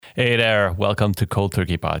Hey there, welcome to Cold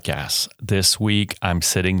Turkey Podcast. This week I'm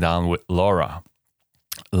sitting down with Laura.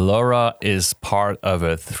 Laura is part of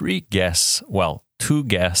a two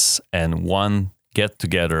guests and one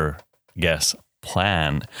get-together guest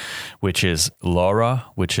plan, which is Laura,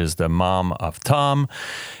 which is the mom of Tom.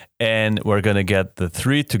 And we're going to get the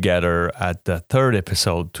three together at the third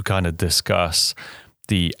episode to kind of discuss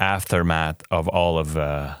the aftermath of all of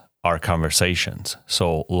our conversations.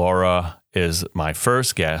 So Laura is my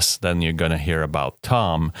first guest. Then you're going to hear about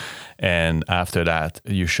Tom. And after that,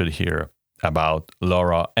 you should hear about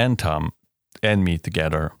Laura and Tom and me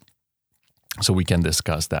together so we can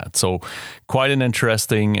discuss that. So quite an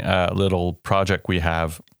interesting little project we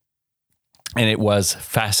have. And it was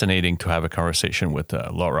fascinating to have a conversation with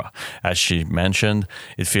Laura. As she mentioned,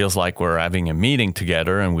 it feels like we're having a meeting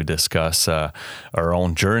together and we discuss our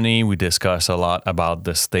own journey. We discuss a lot about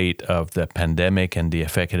the state of the pandemic and the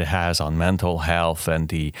effect it has on mental health and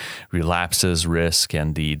the relapses risk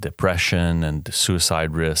and the depression and the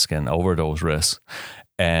suicide risk and overdose risk.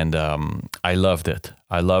 And I loved it.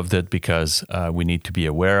 I loved it because we need to be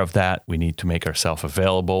aware of that. We need to make ourselves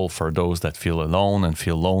available for those that feel alone and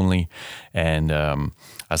feel lonely. And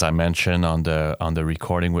as I mentioned on the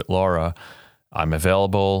recording with Laura, I'm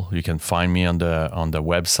available. You can find me on the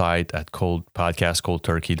website at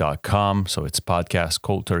podcastcoldturkey.com. So it's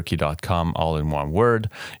podcastcoldturkey.com, all in one word.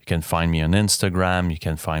 You can find me on Instagram. You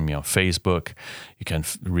can find me on Facebook. You can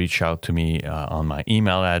reach out to me on my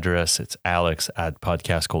email address. It's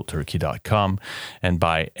alex@podcastcoldturkey.com. And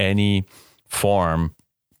by any form,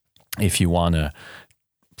 if you want to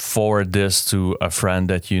forward this to a friend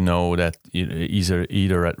that you know that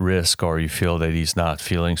either at risk or you feel that he's not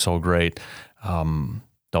feeling so great,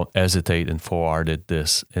 don't hesitate in forwarding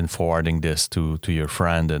this to your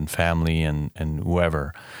friend and family and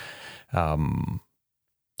whoever.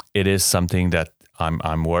 It is something that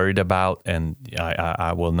I'm worried about, and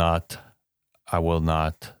I will not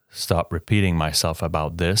stop repeating myself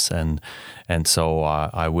about this. And so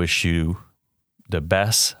I wish you the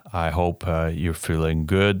best. I hope you're feeling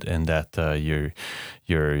good and that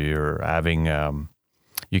you're having.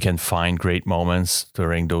 You can find great moments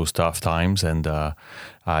during those tough times. And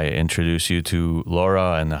I introduce you to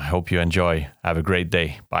Laura, and I hope you enjoy. Have a great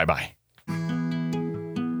day. Bye-bye.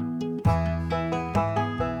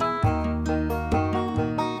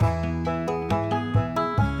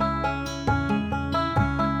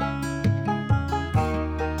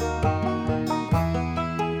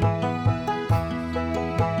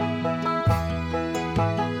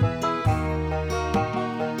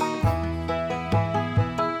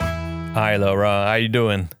 Hi, Laura. How you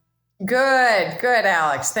doing? Good,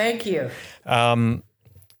 Alex. Thank you.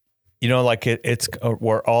 It's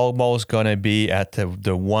we're almost going to be at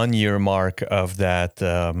the 1 year mark of that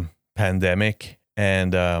pandemic,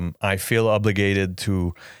 and I feel obligated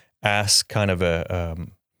to ask kind of a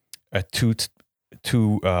two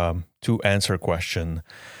answer question.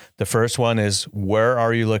 The first one is, where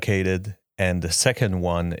are you located? And the second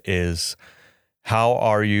one is, how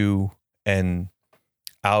are you and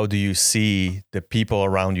how do you see the people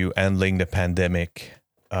around you handling the pandemic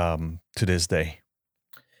to this day?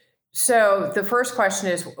 So the first question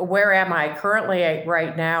is, where am I? Currently,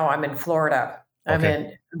 right now, I'm in Florida. Okay. I'm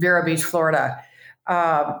in Vero Beach, Florida,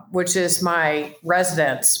 which is my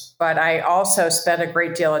residence. But I also spend a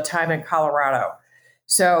great deal of time in Colorado.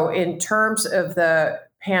 So in terms of the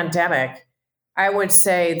pandemic, I would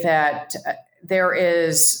say that there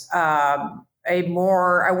is a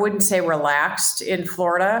more, I wouldn't say relaxed in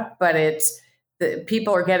Florida, but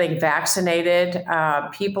people are getting vaccinated.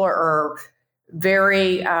 People are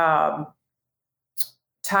very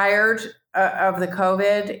tired of the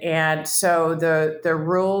COVID. And so the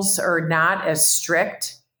rules are not as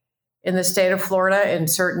strict in the state of Florida in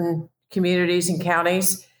certain communities and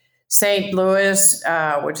counties. St. Louis,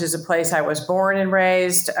 which is a place I was born and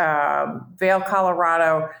raised, Vail,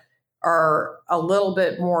 Colorado, are a little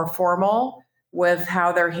bit more formal with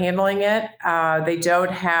how they're handling it. They don't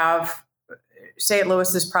have, St.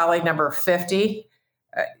 Louis is probably number 50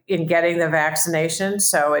 in getting the vaccination.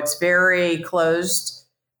 So it's very closed.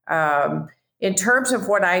 In terms of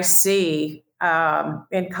what I see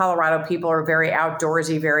in Colorado, people are very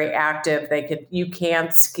outdoorsy, very active. You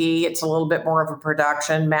can ski. It's a little bit more of a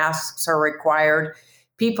production. Masks are required.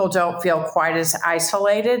 People don't feel quite as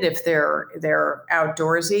isolated if they're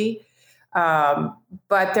outdoorsy.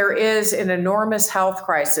 But there is an enormous health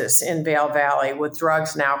crisis in Vail Valley with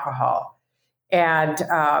drugs and alcohol. And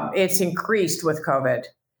it's increased with COVID.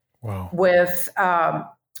 Wow. With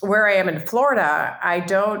where I am in Florida, I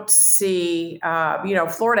don't see,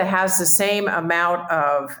 Florida has the same amount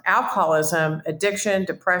of alcoholism, addiction,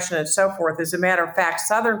 depression, and so forth. As a matter of fact,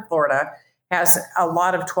 Southern Florida has a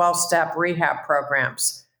lot of 12-step rehab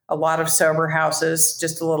programs, a lot of sober houses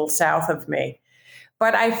just a little south of me.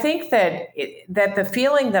 But I think that the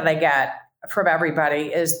feeling that I get from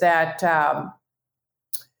everybody is that,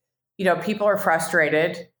 people are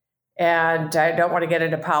frustrated. And I don't want to get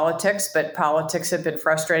into politics, but politics have been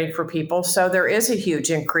frustrating for people. So there is a huge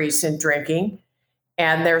increase in drinking.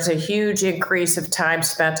 And there's a huge increase of time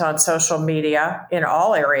spent on social media in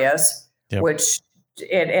all areas, Yep.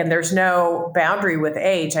 and there's no boundary with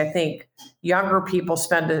age. I think younger people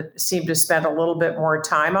seem to spend a little bit more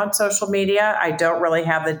time on social media. I don't really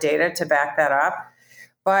have the data to back that up.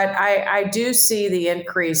 But I do see the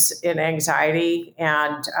increase in anxiety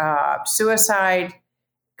and suicide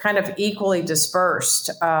kind of equally dispersed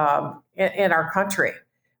in our country.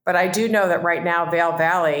 But I do know that right now, Vail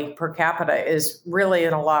Valley per capita is really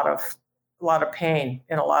in a lot of pain,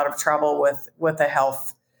 in a lot of trouble with the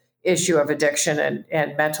health issue of addiction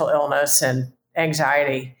and mental illness and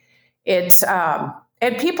anxiety. It's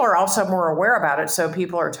and people are also more aware about it, so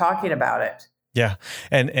people are talking about it. Yeah,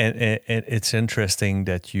 and it's interesting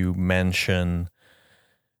that you mention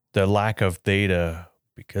the lack of data,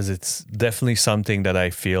 because it's definitely something that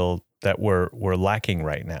I feel that we're lacking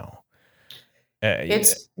right now.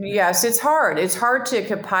 It's hard. It's hard to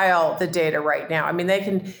compile the data right now. I mean, they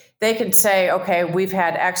can say, okay, we've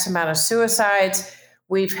had X amount of suicides,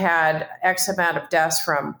 we've had X amount of deaths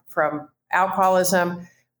from alcoholism,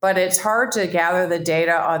 but it's hard to gather the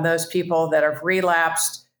data on those people that have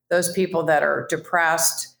relapsed, those people that are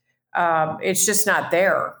depressed. It's just not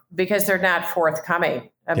there because they're not forthcoming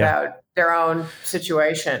about their own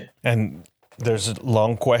situation. And there's a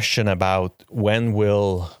long question about when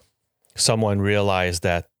will someone realize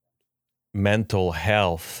that mental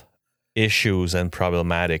health issues and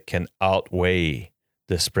problematic can outweigh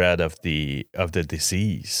the spread of the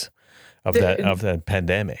disease of that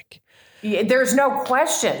pandemic. There's no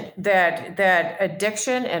question that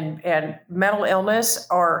addiction and mental illness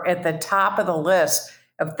are at the top of the list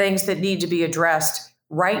of things that need to be addressed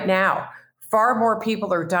right now. Far more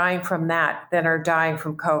people are dying from that than are dying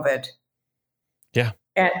from COVID. Yeah.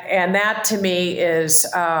 And that to me is,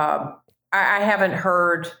 I haven't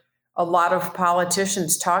heard a lot of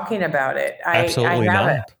politicians talking about it. Absolutely I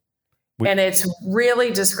haven't. not. And it's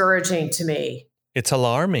really discouraging to me. It's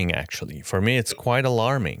alarming, actually. For me, it's quite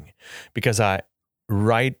alarming because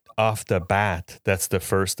right off the bat, that's the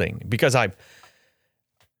first thing. Because I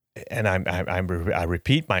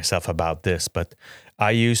repeat myself about this, but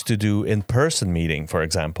I used to do in-person meeting, for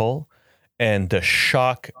example, and the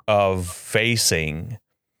shock of facing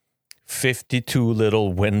 52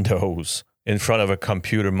 little windows in front of a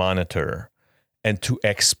computer monitor and to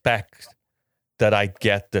expect that I'd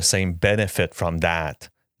get the same benefit from that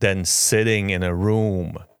than sitting in a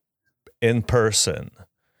room in person.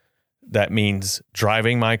 That means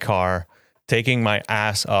driving my car, taking my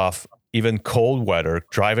ass off, even cold weather,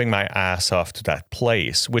 driving my ass off to that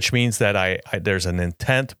place, which means that there's an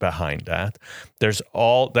intent behind that. There's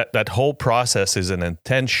all that whole process is an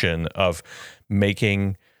intention of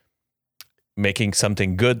making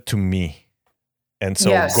something good to me. And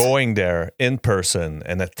so going there in person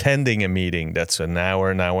and attending a meeting that's an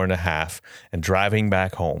hour and a half and driving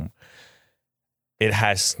back home, it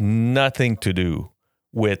has nothing to do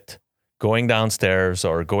with going downstairs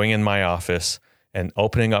or going in my office and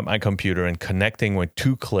opening up my computer and connecting with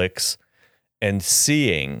 2 clicks and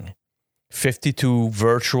seeing 52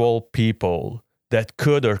 virtual people that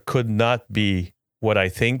could or could not be what I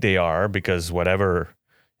think they are, because whatever,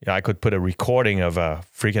 I could put a recording of a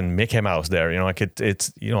freaking Mickey Mouse there,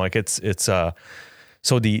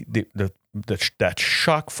 so that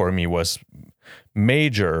shock for me was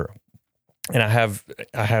major. And I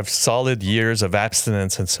have solid years of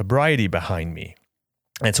abstinence and sobriety behind me.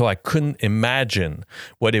 And so I couldn't imagine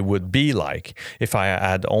what it would be like if I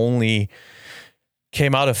had only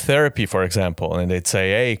came out of therapy, for example, and they'd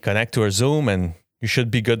say, hey, connect to a Zoom and you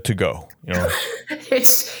should be good to go.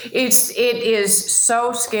 It is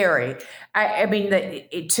so scary. I mean,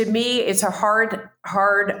 to me, it's a hard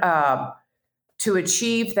to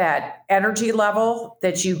achieve that energy level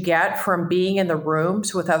that you get from being in the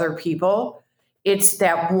rooms with other people. It's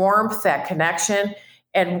that warmth, that connection.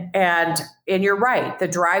 And you're right, the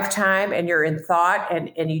drive time, and you're in thought,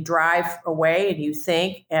 and you drive away and you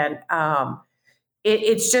think, and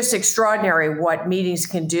it's just extraordinary what meetings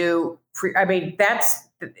can do.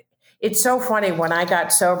 It's so funny. When I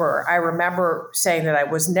got sober, I remember saying that I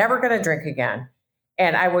was never going to drink again,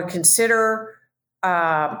 and I would consider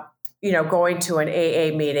going to an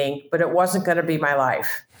AA meeting, but it wasn't going to be my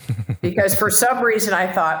life because for some reason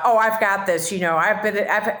I thought, oh, I've got this.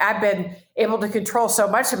 I've been able to control so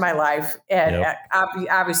much of my life, and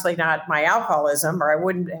obviously not my alcoholism, or I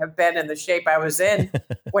wouldn't have been in the shape I was in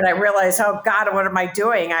when I realized, oh God, what am I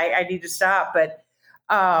doing? I need to stop. But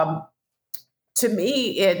to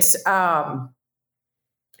me, it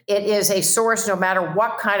is a source, no matter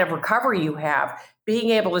what kind of recovery you have. Being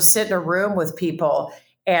able to sit in a room with people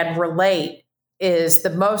and relate is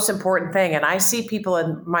the most important thing. And I see people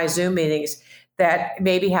in my Zoom meetings that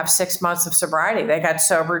maybe have 6 months of sobriety. They got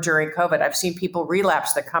sober during COVID. I've seen people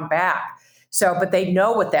relapse that come back. But they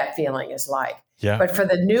know what that feeling is like. Yeah. But for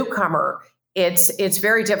the newcomer, it's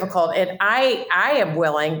very difficult. And I am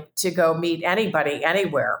willing to go meet anybody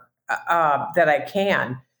anywhere that I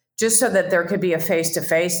can, just so that there could be a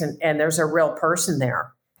face-to-face and there's a real person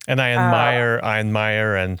there. And I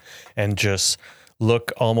admire and just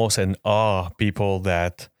look almost in awe people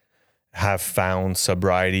that have found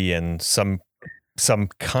sobriety and some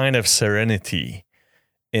kind of serenity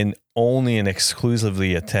in only and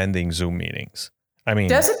exclusively attending Zoom meetings. I mean,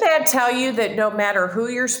 doesn't that tell you that no matter who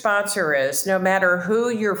your sponsor is, no matter who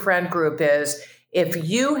your friend group is, if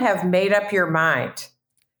you have made up your mind,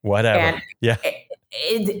 whatever,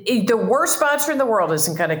 the worst sponsor in the world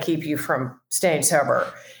isn't going to keep you from staying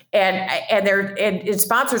sober. And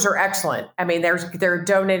sponsors are excellent. I mean, they're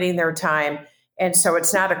donating their time, and so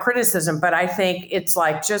it's not a criticism. But I think it's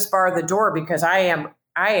like, just bar the door, because I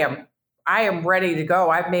am ready to go.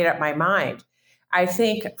 I've made up my mind. I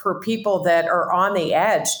think for people that are on the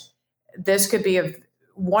edge, this could be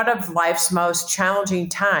one of life's most challenging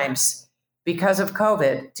times because of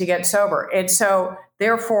COVID to get sober. And so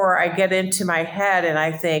therefore I get into my head and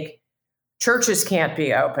I think churches can't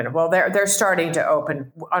be open. Well, they're starting to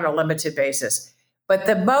open on a limited basis. But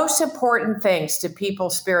the most important things to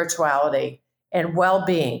people's spirituality and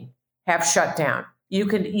well-being have shut down. You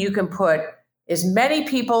can put as many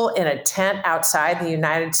people in a tent outside the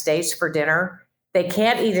United States for dinner. They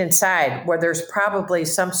can't eat inside where there's probably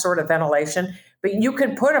some sort of ventilation, but you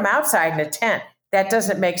can put them outside in a tent. That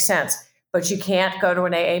doesn't make sense, but you can't go to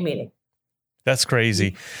an AA meeting. That's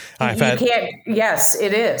crazy. Yes,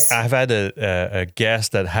 it is. I've had a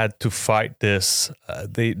guest that had to fight this.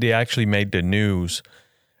 They actually made the news.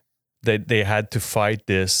 They had to fight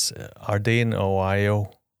this. Are they in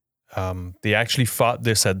Ohio? They actually fought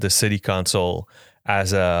this at the city council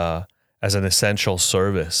as an essential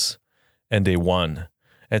service, and they won.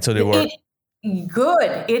 And so they were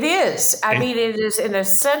good. It is. I mean, it is an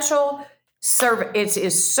essential service. It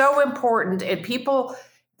is so important, and people.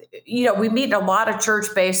 We meet in a lot of church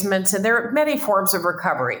basements, and there are many forms of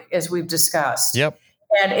recovery, as we've discussed. Yep.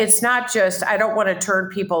 And it's not just, I don't want to turn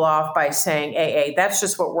people off by saying AA. That's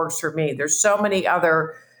just what works for me. There's so many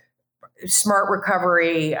other smart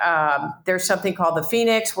recovery. There's something called the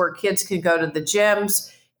Phoenix, where kids can go to the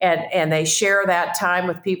gyms and they share that time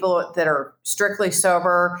with people that are strictly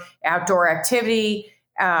sober, outdoor activity.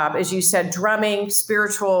 As you said, drumming,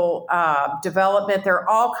 spiritual development. There are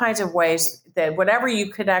all kinds of ways that whatever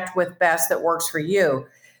you connect with best that works for you.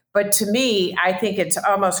 But to me, I think it's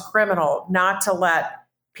almost criminal not to let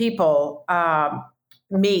people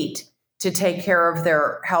meet to take care of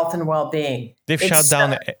their health and well-being. They've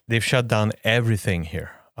shut down everything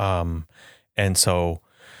here. And so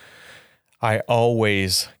I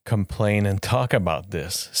always complain and talk about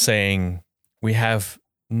this, saying we have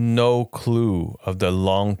no clue of the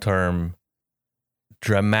long-term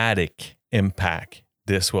dramatic impact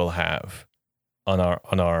this will have on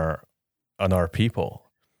our people.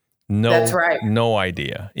 No, that's right. No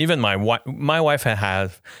idea. Even my wife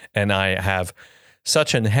and I have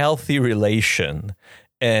such an healthy relation.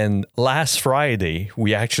 And last Friday,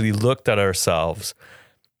 we actually looked at ourselves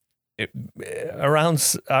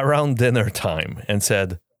around dinner time and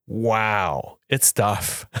said, "Wow, it's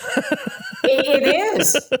tough." It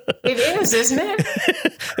is, isn't it?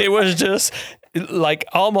 It was just like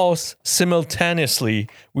almost simultaneously,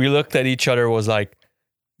 we looked at each other, was like,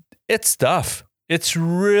 it's tough. It's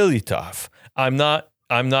really tough. My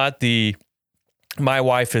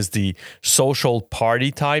wife is the social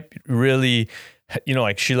party type, really,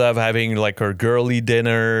 like she loved having like her girly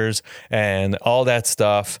dinners and all that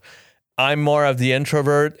stuff. I'm more of the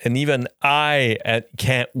introvert, and even I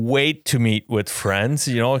can't wait to meet with friends,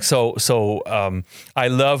 So I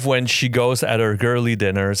love when she goes at her girly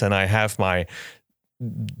dinners, and I have my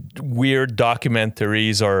weird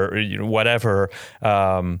documentaries or whatever.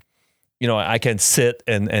 I can sit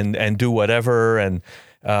and do whatever, and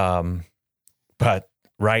but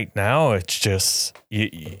right now it's just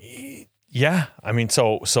yeah. I mean,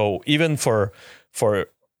 so even for for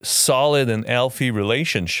solid and healthy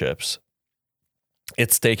relationships,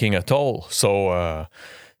 it's taking a toll. So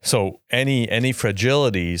any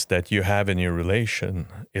fragilities that you have in your relation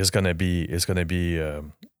is gonna be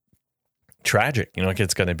tragic. Like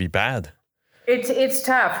it's gonna be bad. It's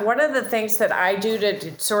tough. One of the things that I do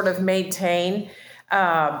to sort of maintain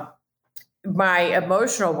my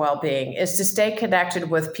emotional well-being is to stay connected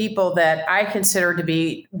with people that I consider to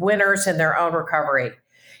be winners in their own recovery.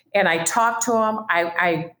 And I talk to them.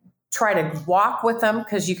 I try to walk with them,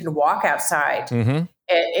 because you can walk outside, and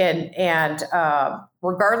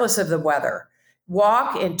regardless of the weather,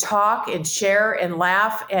 walk and talk and share and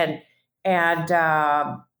laugh, and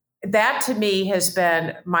that to me has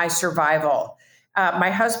been my survival. My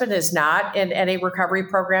husband is not in any recovery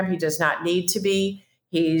program. He does not need to be.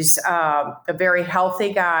 He's a very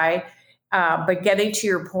healthy guy. But getting to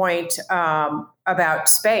your point about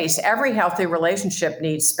space, every healthy relationship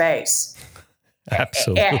needs space.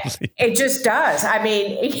 Absolutely. It just does. I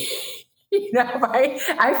mean,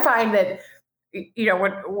 I find that,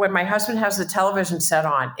 when my husband has the television set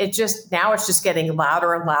on, it's just getting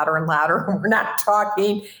louder and louder and louder, and we're not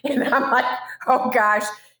talking. And I'm like, oh gosh,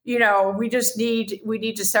 we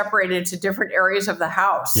need to separate into different areas of the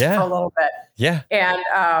house for a little bit. Yeah. And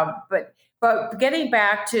but getting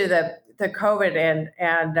back to the COVID,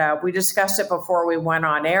 and we discussed it before we went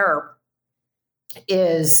on air,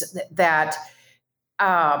 is that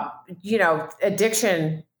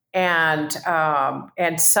addiction and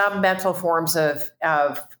some mental forms of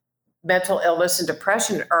mental illness and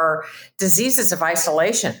depression are diseases of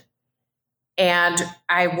isolation. And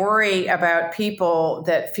I worry about people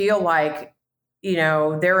that feel like,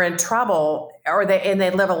 they're in trouble, and they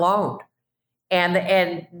live alone.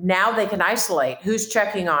 And now they can isolate. Who's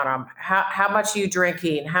checking on them? How much are you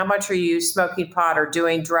drinking? How much are you smoking pot or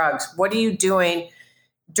doing drugs? What are you doing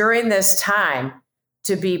during this time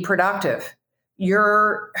to be productive?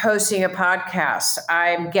 You're hosting a podcast.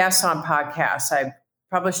 I'm guest on podcasts. I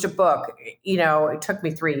published a book. It took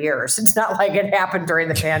me 3 years. It's not like it happened during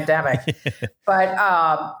the pandemic. But,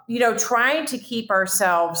 trying to keep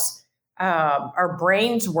ourselves, our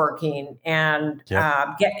brains working, and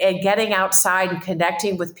getting outside and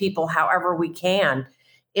connecting with people however we can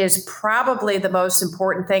is probably the most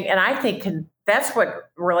important thing. And I think that's what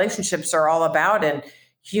relationships are all about. And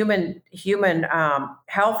human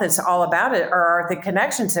health is all about it, are the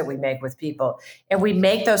connections that we make with people. And we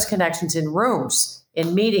make those connections in rooms,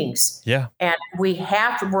 in meetings. Yeah. And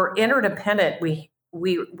we're interdependent. We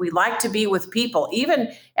like to be with people,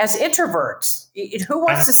 even as introverts. Who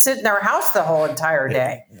wants to sit in their house the whole entire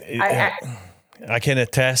day? I can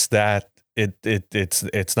attest that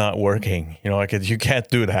it's not working. You can't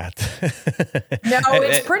do that. No,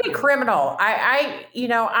 it's pretty criminal. I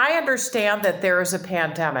understand that there is a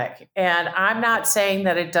pandemic, and I'm not saying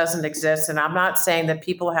that it doesn't exist, and I'm not saying that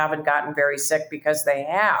people haven't gotten very sick, because they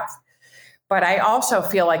have. But I also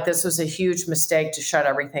feel like this was a huge mistake to shut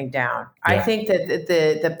everything down. Yeah. I think that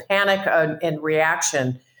the panic and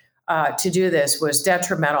reaction to do this was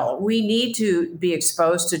detrimental. We need to be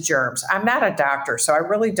exposed to germs. I'm not a doctor, so I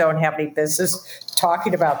really don't have any business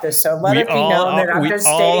talking about this. So let it be known that I'm just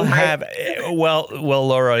stating well,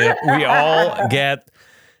 Laura,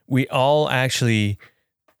 we all actually,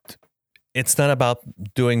 it's not about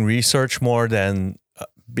doing research more than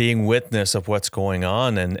being witness of what's going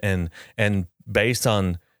on, and based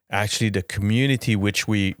on actually the community which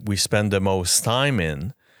we spend the most time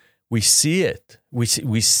in, we see it. We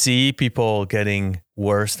see people getting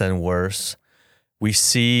worse and worse. We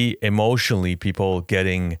see emotionally people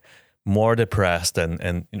getting more depressed,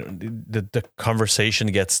 and the conversation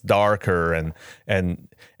gets darker, and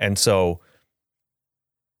so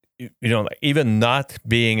even not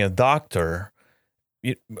being a doctor,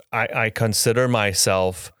 I consider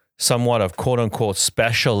myself somewhat of quote unquote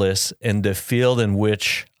specialist in the field in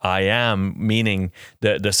which I am, meaning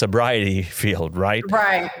the sobriety field, right?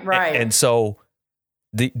 Right. And so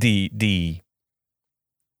the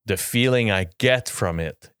feeling I get from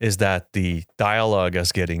it is that the dialogue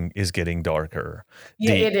is getting darker.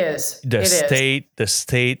 Yeah, it is.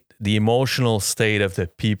 The emotional state of the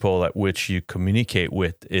people at which you communicate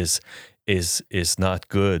with is not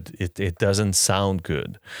good. It doesn't sound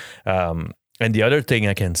good. And the other thing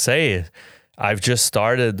I can say is I've just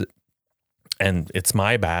started, and it's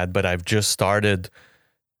my bad, but I've just started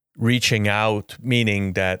reaching out,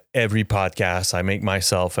 meaning that every podcast I make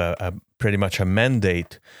myself a pretty much a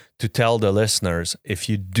mandate to tell the listeners, if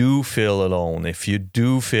you do feel alone, if you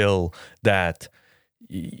do feel that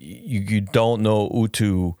you don't know who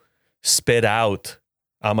to spit out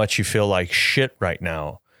how much you feel like shit right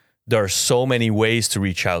now, there are so many ways to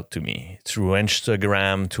reach out to me, through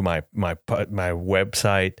Instagram, to my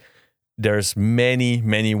website. There's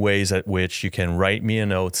many ways at which you can write me a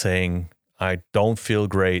note saying, I don't feel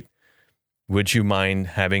great. Would you mind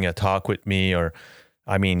having a talk with me? Or,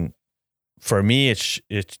 I mean, for me, it's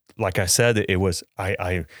like I said, it was,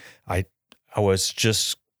 I was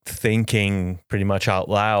just thinking pretty much out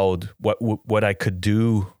loud what I could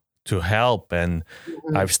do to help. And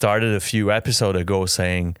I've started a few episodes ago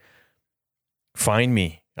saying, find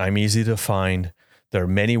me. I'm easy to find. There are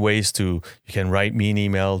many ways you can write me an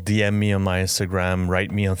email, DM me on my Instagram, write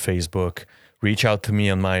me on Facebook, reach out to me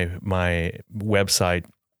on my website,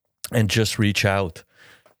 and just reach out.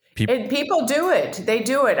 People do it. They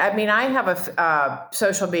do it. I mean, I have a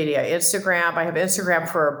social media, Instagram. I have Instagram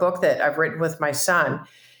for a book that I've written with my son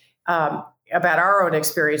about our own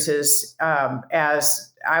experiences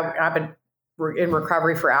as I've been in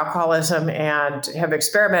recovery for alcoholism and have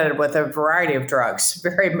experimented with a variety of drugs,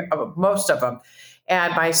 most of them.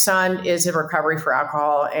 And my son is in recovery for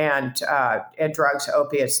alcohol and drugs,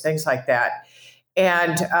 opiates, things like that.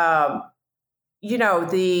 And I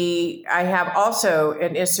have also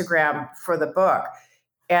an Instagram for the book,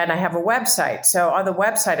 and I have a website. So on the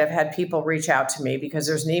website, I've had people reach out to me because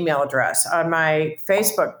there's an email address. On my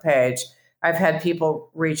Facebook page, I've had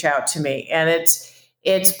people reach out to me, and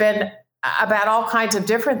it's been about all kinds of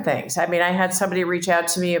different things. I mean, I had somebody reach out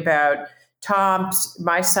to me about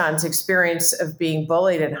my son's experience of being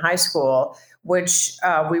bullied in high school, which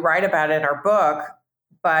we write about in our book,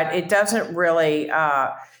 but it doesn't really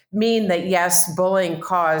mean that, yes, bullying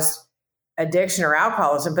caused addiction or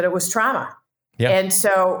alcoholism, but it was trauma. Yeah. And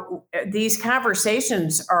so these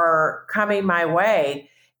conversations are coming my way,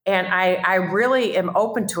 and I really am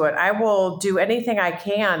open to it. I will do anything I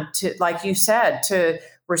can to, like you said, to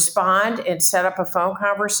respond and set up a phone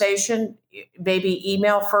conversation, maybe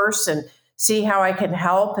email first and see how I can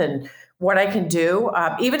help and what I can do,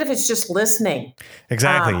 even if it's just listening.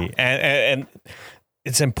 Exactly. And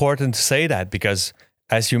it's important to say that because,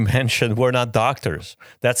 as you mentioned, we're not doctors.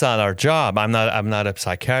 That's not our job. I'm not a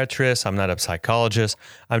psychiatrist. I'm not a psychologist.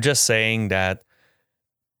 I'm just saying that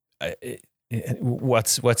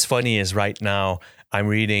what's funny is right now I'm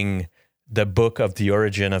reading the book of the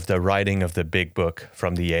origin of the writing of the big book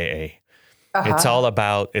from the AA. It's all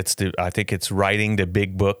about, I think it's Writing the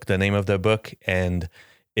Big Book, the name of the book. And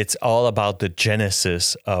it's all about the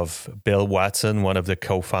genesis of Bill Watson, one of the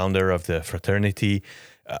co-founder of the fraternity,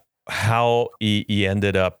 how he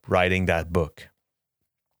ended up writing that book.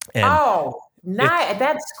 And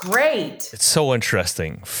that's great. It's so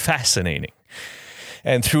interesting, fascinating.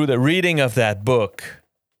 And through the reading of that book,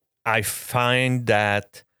 I find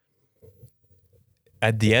at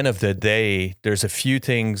the end of the day, there's a few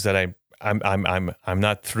things that I'm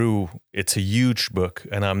not through. It's a huge book,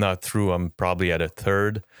 and I'm not through. I'm probably at a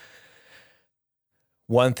third.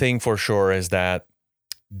 One thing for sure is that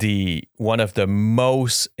one of the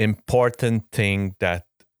most important thing that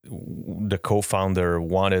the co-founder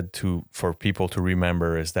wanted for people to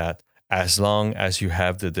remember is that as long as you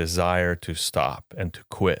have the desire to stop and to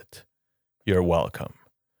quit, you're welcome.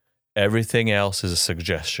 Everything else is a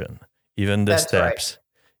suggestion. Even the steps,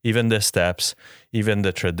 even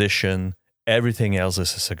the tradition, everything else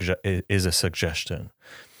is a suggestion.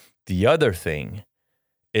 The other thing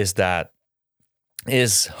is that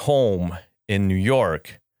his home in New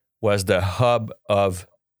York was the hub of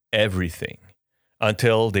everything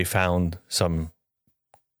until they found some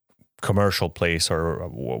commercial place or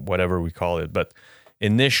whatever we call it. But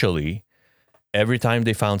initially, every time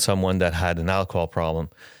they found someone that had an alcohol problem,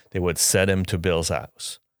 they would send him to Bill's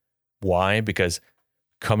house. Why? Because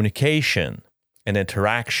communication and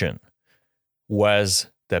interaction was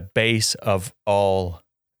the base of all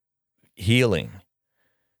healing.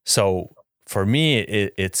 So for me,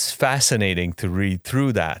 it's fascinating to read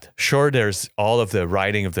through that. Sure, there's all of the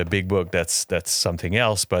writing of the big book. That's something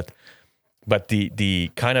else. But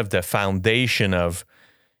the kind of the foundation of,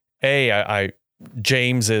 hey,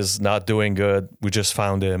 James is not doing good. We just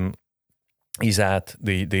found him. He's at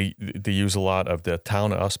they use a lot of the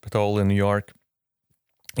town hospital in New York.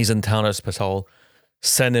 He's in town hospital.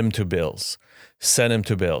 Send him to Bill's.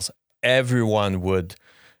 Everyone would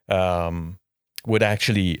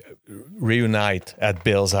actually reunite at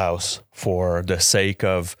Bill's house for the sake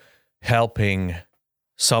of helping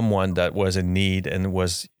someone that was in need and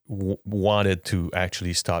wanted to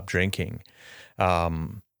actually stop drinking.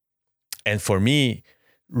 And for me,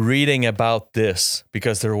 reading about this,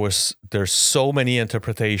 because there's so many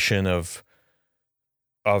interpretation of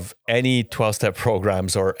any 12-step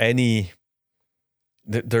programs or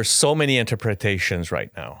there's so many interpretations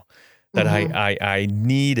right now. that I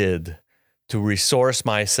needed to resource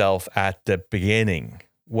myself at the beginning.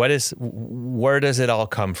 Where does it all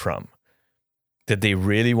come from? Did they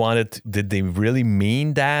really want it? Did they really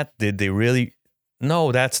mean that? Did they really?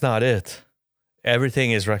 No, that's not it.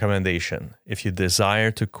 Everything is recommendation. If you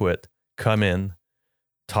desire to quit, come in,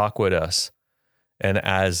 talk with us. And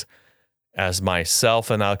as myself,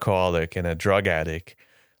 an alcoholic and a drug addict,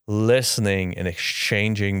 listening and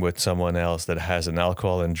exchanging with someone else that has an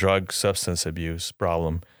alcohol and drug substance abuse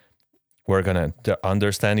problem, we're going to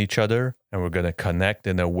understand each other and we're going to connect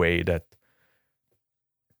in a way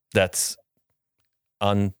that's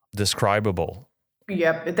undescribable.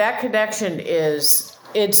 Yep. That connection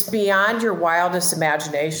it's beyond your wildest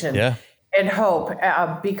imagination and hope,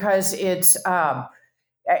 because it's,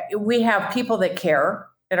 we have people that care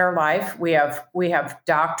in our life. We have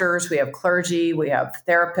doctors, we have clergy, we have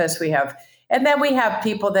therapists, and then we have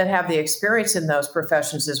people that have the experience in those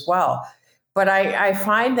professions as well. But I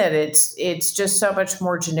find that it's just so much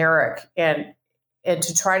more generic, and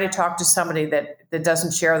to try to talk to somebody that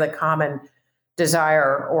doesn't share the common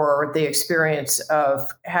desire or the experience of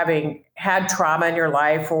having had trauma in your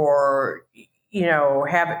life, or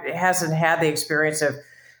hasn't had the experience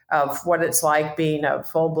of what it's like being a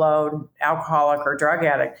full-blown alcoholic or drug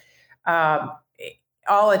addict.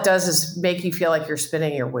 All it does is make you feel like you're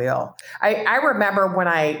spinning your wheel. I remember when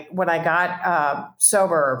I got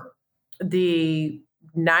sober, the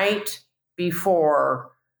night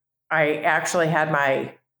before I actually had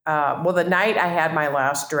the night I had my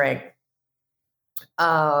last drink,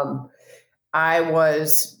 I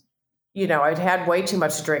was, I'd had way too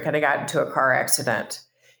much to drink and I got into a car accident.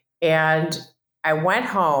 And I went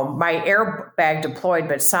home, my airbag deployed,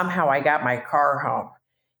 but somehow I got my car home.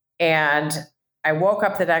 And I woke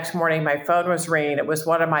up the next morning, my phone was ringing. It was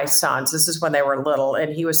one of my sons. This is when they were little,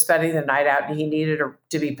 and he was spending the night out and he needed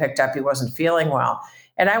to be picked up. He wasn't feeling well.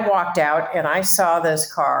 And I walked out and I saw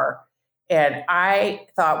this car and I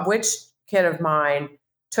thought, which kid of mine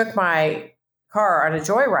took my car on a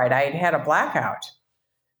joyride? I had had a blackout.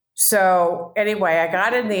 So anyway, I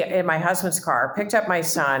got in my husband's car, picked up my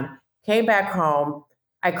son, came back home.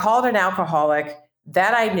 I called an alcoholic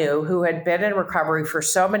that I knew who had been in recovery for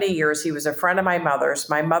so many years. He was a friend of my mother's.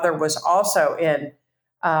 My mother was also in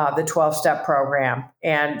the 12-step program,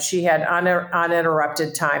 and she had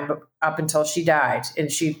uninterrupted time up until she died,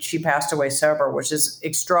 and she passed away sober, which is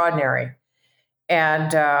extraordinary.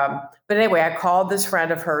 And but anyway, I called this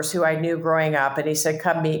friend of hers who I knew growing up, and he said,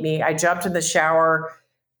 "Come meet me." I jumped in the shower,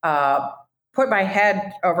 put my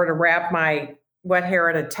head over to wrap my wet hair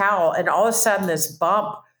in a towel, and all of a sudden this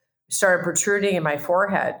bump started protruding in my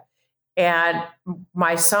forehead. And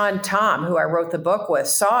my son, Tom, who I wrote the book with,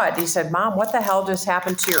 saw it. He said, "Mom, what the hell just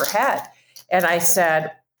happened to your head?" And I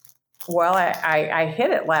said, "Well, I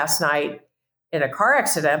hit it last night in a car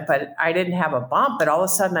accident, but I didn't have a bump. But all of a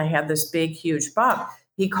sudden I had this big, huge bump."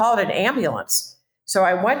 He called an ambulance. So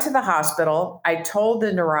I went to the hospital. I told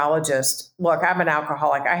the neurologist, "Look, I'm an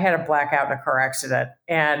alcoholic. I had a blackout in a car accident."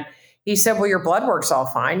 And he said, "Well, your blood work's all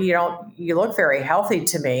fine. You look very healthy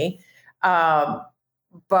to me.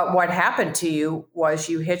 But what happened to you was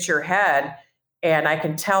you hit your head, and I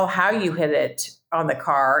can tell how you hit it on the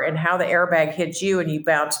car and how the airbag hit you and you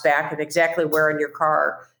bounced back and exactly where in your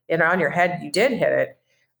car and on your head you did hit it.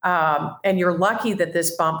 And you're lucky that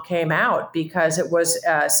this bump came out because it was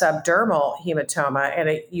a subdermal hematoma,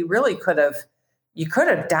 and you really could have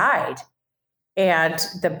died. And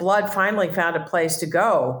the blood finally found a place to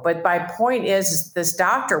go. But my point is, this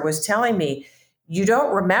doctor was telling me, you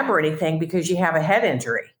don't remember anything because you have a head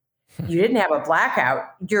injury. You didn't have a blackout.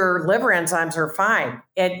 Your liver enzymes are fine."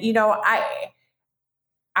 And,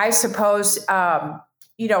 I suppose,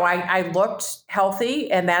 I looked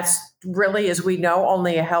healthy, and that's really, as we know,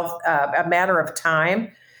 only a matter of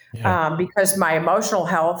time, because my emotional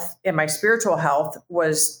health and my spiritual health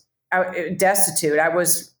was destitute. I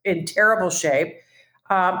was in terrible shape.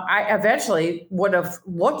 I eventually would have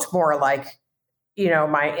looked more like,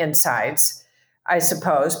 my insides, I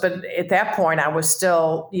suppose. But at that point, I was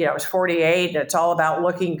still, I was 48, and it's all about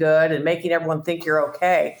looking good and making everyone think you're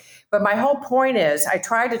okay. But my whole point is, I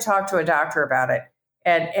tried to talk to a doctor about it,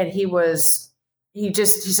 and he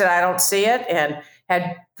said, "I don't see it," and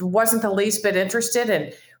wasn't the least bit interested.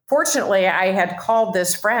 And fortunately, I had called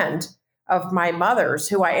this friend of my mother's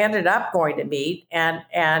who I ended up going to meet, and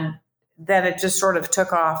then it just sort of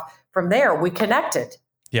took off from there. We connected.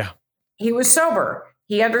 Yeah. He was sober.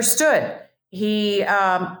 He understood. He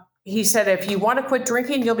said, "If you want to quit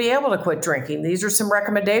drinking, you'll be able to quit drinking. These are some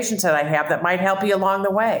recommendations that I have that might help you along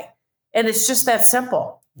the way." And it's just that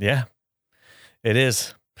simple. Yeah, it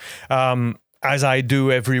is. as I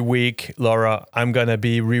do every week, Laura, I'm going to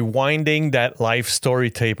be rewinding that life story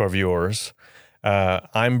tape of yours.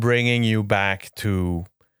 I'm bringing you back to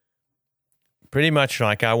pretty much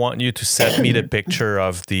like I want you to set me the picture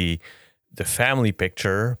of the family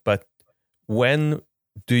picture. But when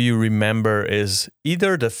do you remember is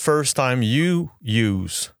either the first time you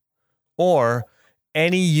use or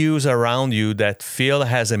any use around you that feel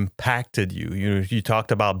has impacted you? You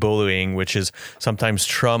talked about bullying, which is sometimes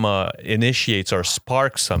trauma initiates or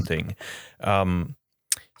sparks something.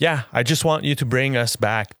 I just want you to bring us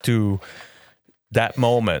back to that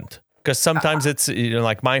moment, because sometimes it's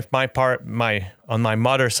like my on my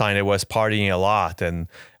mother's side, it was partying a lot, and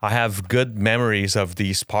I have good memories of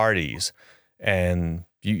these parties. And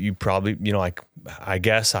you probably like, I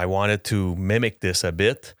guess I wanted to mimic this a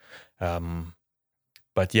bit.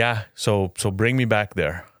 But yeah, so bring me back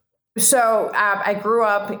there. So I grew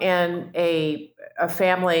up in a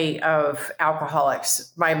family of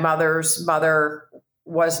alcoholics. My mother's mother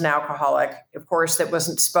was an alcoholic. Of course, that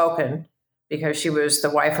wasn't spoken because she was the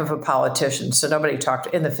wife of a politician. So nobody talked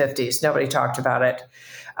in the 50s. Nobody talked about it.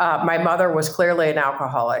 My mother was clearly an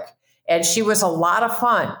alcoholic, and she was a lot of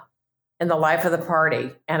fun in the life of the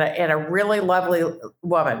party and a really lovely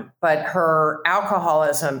woman. But her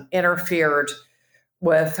alcoholism interfered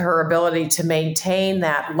with her ability to maintain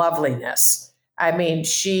that loveliness. I mean,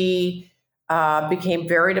 she became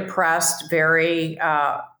very depressed, very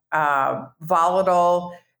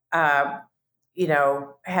volatile,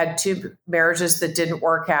 had 2 marriages that didn't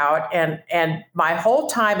work out. And my whole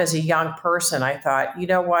time as a young person, I thought, you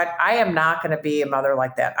know what? I am not going to be a mother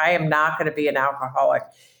like that. I am not going to be an alcoholic.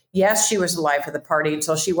 Yes, she was the life of the party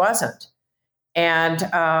until she wasn't. And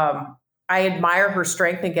I admire her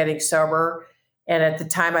strength in getting sober. And at the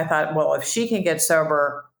time I thought, well, if she can get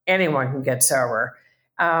sober, anyone can get sober.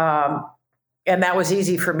 And that was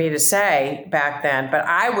easy for me to say back then, but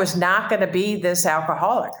I was not going to be this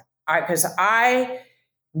alcoholic because I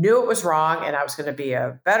knew it was wrong, and I was going to be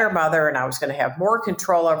a better mother, and I was going to have more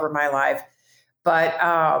control over my life. But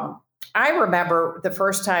I remember the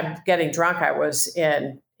first time getting drunk, I was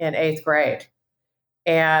in 8th grade.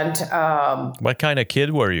 And what kind of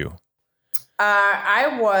kid were you?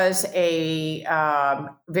 I was a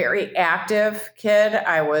very active kid.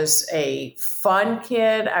 I was a fun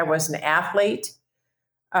kid. I was an athlete.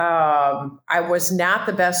 I was not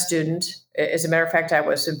the best student. As a matter of fact, I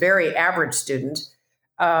was a very average student,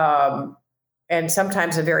 and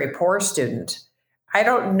sometimes a very poor student. I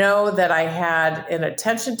don't know that I had an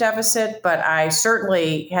attention deficit, but I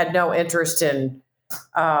certainly had no interest in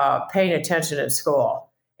paying attention in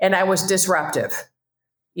school. And I was disruptive.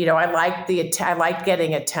 I liked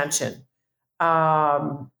getting attention.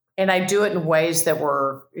 And I do it in ways that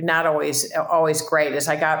were not always great. As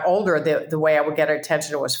I got older, the way I would get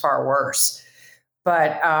attention was far worse.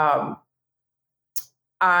 But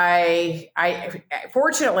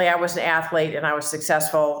fortunately, I was an athlete, and I was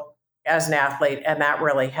successful as an athlete, and that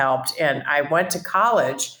really helped. And I went to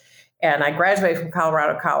college, and I graduated from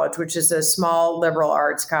Colorado College, which is a small liberal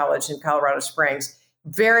arts college in Colorado Springs.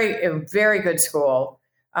 Very, very good school.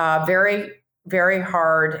 Very, very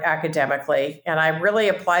hard academically. And I really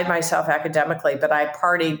applied myself academically, but I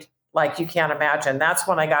partied like you can't imagine. That's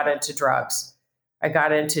when I got into drugs. I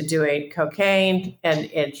got into doing cocaine and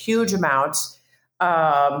in huge amounts.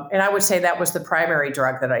 And I would say that was the primary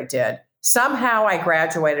drug that I did. Somehow I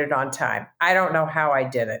graduated on time. I don't know how I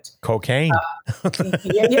did it. Cocaine.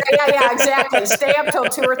 Yeah, exactly. Stay up till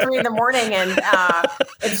 2 or 3 in the morning and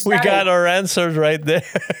we got our answers right there.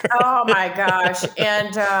 Oh my gosh.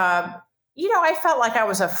 And I felt like I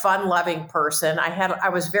was a fun-loving person. I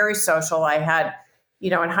was very social. I had,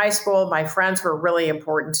 in high school, my friends were really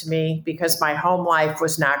important to me because my home life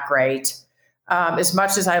was not great. As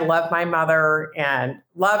much as I loved my mother and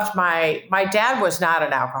loved my dad was not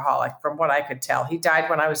an alcoholic from what I could tell. He died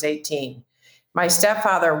when I was 18. My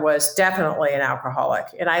stepfather was definitely an alcoholic,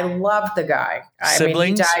 and I loved the guy.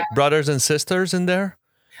 Siblings, he died. Brothers and sisters in there?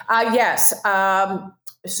 Yes.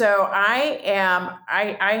 So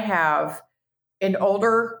I have an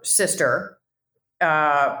older sister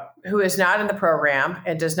who is not in the program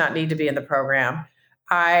and does not need to be in the program.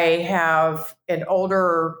 I have an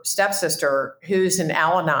older stepsister who's in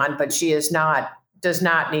Al-Anon, but she does not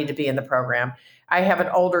need to be in the program. I have an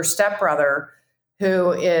older stepbrother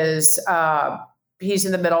who is, he's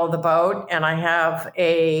in the middle of the boat. And I have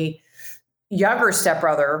a younger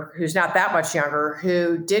stepbrother who's not that much younger,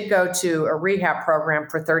 who did go to a rehab program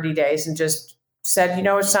for 30 days and just said,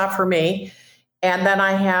 it's not for me. And then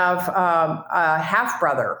I have a half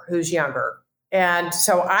brother who's younger. And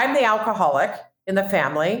so I'm the alcoholic in the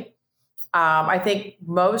family. I think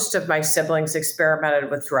most of my siblings experimented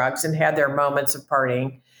with drugs and had their moments of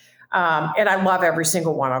partying. And I love every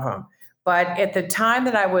single one of them. But at the time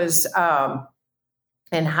that I was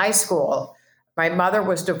in high school, my mother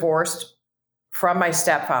was divorced from my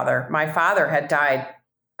stepfather. My father had died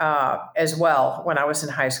as well when I was in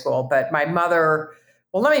high school. But my mother,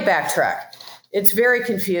 well, let me backtrack. It's very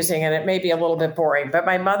confusing and it may be a little bit boring, but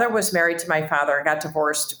my mother was married to my father and got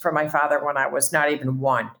divorced from my father when I was not even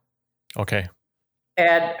 1. Okay.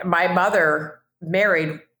 And my mother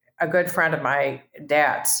married a good friend of my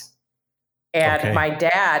dad's. And my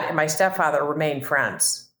dad and my stepfather remained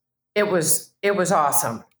friends. It was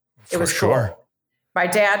awesome. It was sure. Cool. My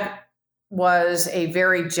dad was a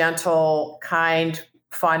very gentle, kind,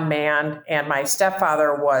 fun man. And my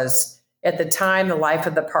stepfather was, at the time, the life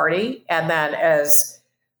of the party. And then as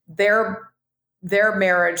their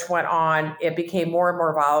marriage went on, it became more and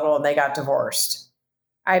more volatile and they got divorced.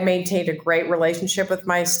 I maintained a great relationship with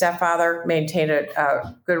my stepfather, maintained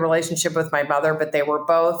a good relationship with my mother, but they were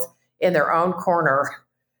both in their own corner,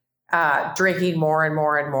 drinking more and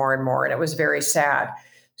more and more and more. And it was very sad.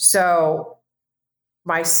 So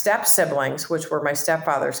my step siblings, which were my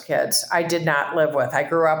stepfather's kids, I did not live with. I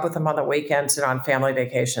grew up with them on the weekends and on family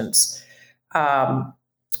vacations.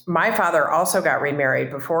 My father also got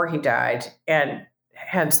remarried before he died, and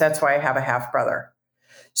hence that's why I have a half brother.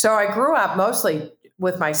 So I grew up mostly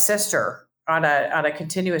with my sister on a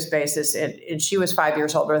continuous basis, and she was 5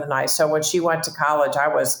 years older than I. So when she went to college, I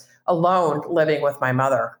was alone living with my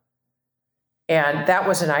mother, and that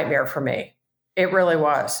was a nightmare for me. It really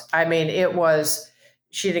was. I mean, it was.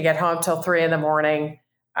 She didn't get home till 3 a.m.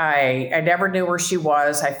 I never knew where she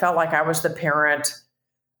was. I felt like I was the parent.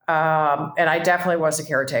 And I definitely was a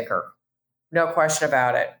caretaker. No question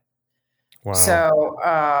about it. Wow.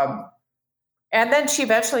 So, and then she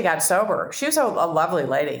eventually got sober. She was a lovely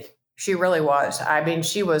lady. She really was. I mean,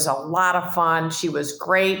 she was a lot of fun. She was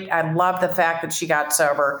great. I love the fact that she got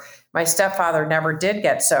sober. My stepfather never did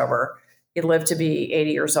get sober. He lived to be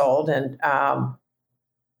 80 years old and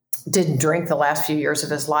didn't drink the last few years of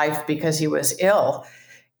his life because he was ill.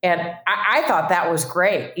 And I thought that was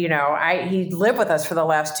great. You know, he lived with us for the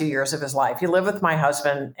last 2 years of his life. He lived with my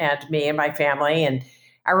husband and me and my family. And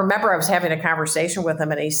I remember I was having a conversation with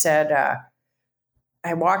him and he said,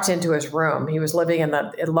 I walked into his room. He was living in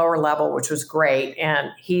the lower level, which was great. And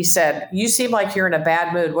he said, "You seem like you're in a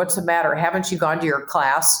bad mood. What's the matter? Haven't you gone to your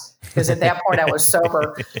class?" Because at that point I was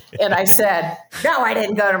sober. And I said, "No, I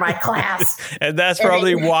didn't go to my class." And that's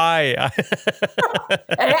probably why.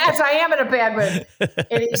 And as I am in a bad mood.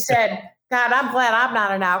 And he said, "God, I'm glad I'm not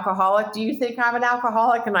an alcoholic. Do you think I'm an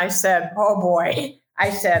alcoholic?" And I said, "Oh boy." I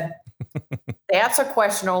said, "That's a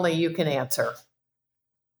question only you can answer."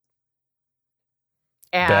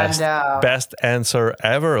 And best answer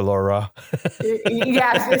ever, Laura.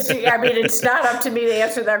 Yes, I mean, it's not up to me to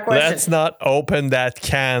answer that question. Let's not open that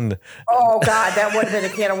can. Oh, God, that would have been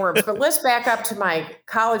a can of worms. But let's back up to my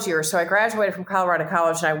college years. So I graduated from Colorado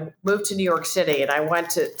College and I moved to New York City and I went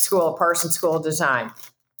to school, Parsons School of Design.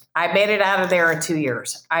 I made it out of there in 2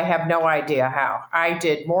 years. I have no idea how. I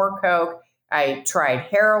did more coke. I tried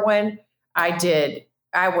heroin. I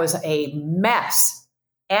was a mess.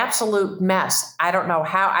 Absolute mess. I don't know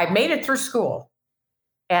how. I made it through school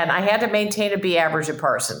and I had to maintain a B average at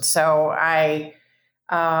Parsons. So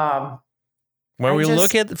when we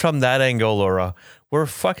look at it from that angle, Laura, we're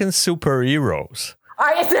fucking superheroes.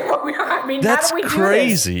 I mean, that's how do we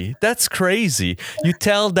crazy. Do this? That's crazy. You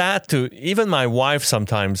tell that to even my wife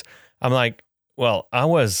sometimes. I'm like, well, I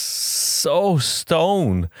was so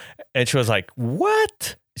stoned. And she was like,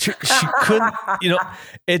 what? She couldn't,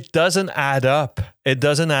 it doesn't add up. It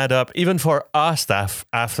doesn't add up. Even for us,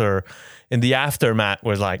 after in the aftermath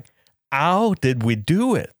was like, how did we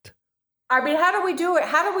do it? I mean, how do we do it?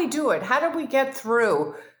 How do we do it? How did we get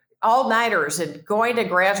through all-nighters and going to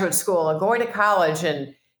graduate school and going to college?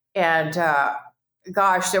 And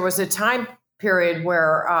gosh, there was a time period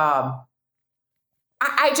where I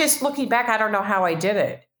just, looking back, I don't know how I did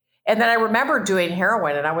it. And then I remember doing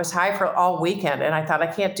heroin and I was high for all weekend. And I thought, I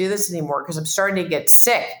can't do this anymore because I'm starting to get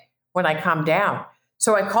sick when I come down.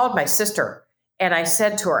 So I called my sister and I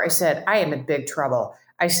said to her, I said, I am in big trouble.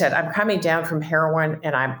 I said, I'm coming down from heroin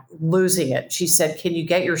and I'm losing it. She said, can you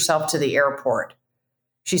get yourself to the airport?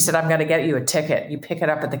 She said, I'm going to get you a ticket. You pick it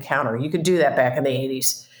up at the counter. You could do that back in the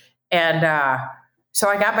 80s. And so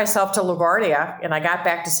I got myself to LaGuardia and I got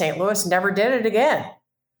back to St. Louis, never did it again.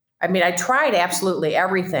 I mean, I tried absolutely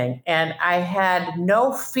everything and I had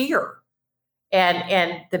no fear.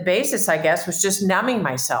 And the basis, I guess, was just numbing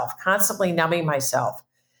myself, constantly numbing myself.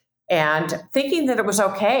 and thinking that it was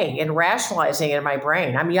okay and rationalizing it in my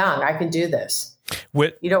brain. I'm young. I can do this.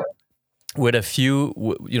 With You know, with a few,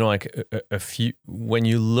 like a few, when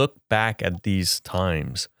you look back at these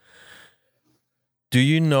times, do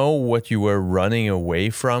you know what you were running away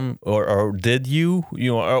from, or did you,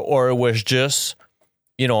 or it was just,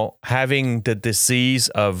 having the disease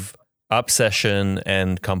of obsession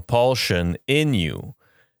and compulsion in you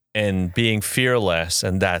and being fearless,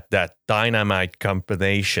 and that dynamite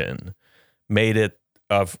combination made it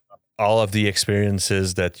of all of the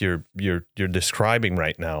experiences that you're describing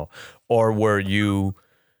right now? Or were you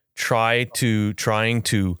trying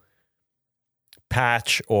to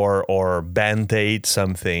patch or band-aid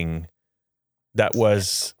something that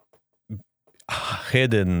was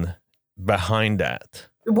hidden behind that?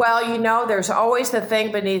 Well, there's always the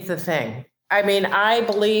thing beneath the thing. I mean, I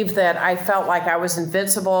believe that I felt like I was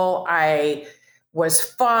invincible. I was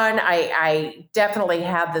fun. I definitely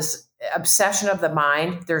had this obsession of the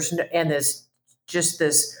mind. This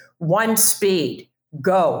one speed,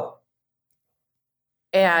 go.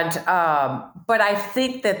 And, but I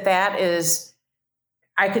think that is,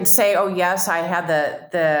 I can say, oh yes, I had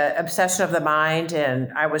the obsession of the mind,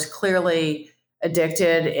 and I was clearly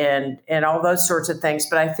addicted and all those sorts of things.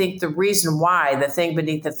 But I think the reason why, the thing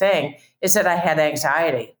beneath the thing, is that I had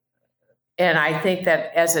anxiety. And I think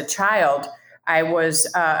that as a child, I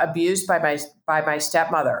was abused by my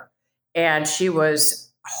stepmother, and she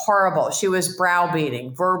was horrible. She was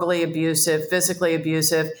browbeating, verbally abusive, physically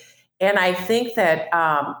abusive. And I think that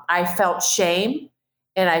I felt shame,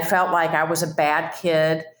 and I felt like I was a bad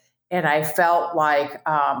kid. And I felt like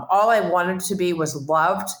all I wanted to be was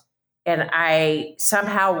loved. And I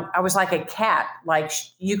was like a cat. Like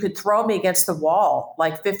you could throw me against the wall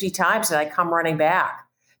like 50 times and I come running back,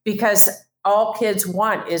 because all kids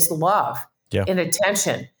want is love and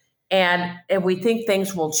attention. And we think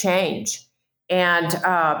things will change. And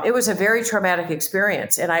it was a very traumatic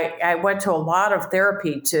experience. And I went to a lot of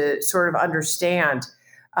therapy to sort of understand,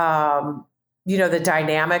 the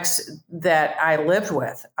dynamics that I lived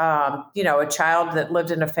with. A child that lived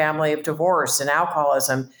in a family of divorce and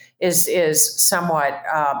alcoholism is somewhat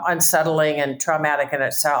unsettling and traumatic in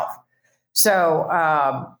itself. So,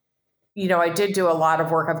 I did do a lot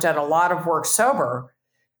of work. I've done a lot of work sober,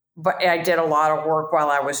 but I did a lot of work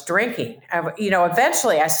while I was drinking.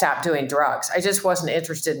 Eventually I stopped doing drugs. I just wasn't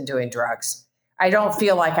interested in doing drugs. I don't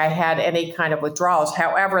feel like I had any kind of withdrawals.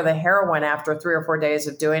 However, the heroin, after 3 or 4 days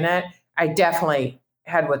of doing it, I definitely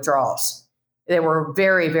had withdrawals. They were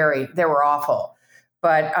they were awful.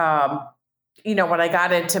 But, when I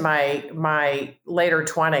got into my later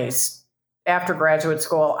 20s after graduate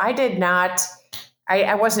school, I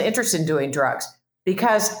wasn't interested in doing drugs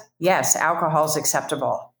because, yes, alcohol is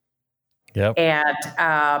acceptable. Yep. And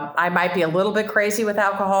I might be a little bit crazy with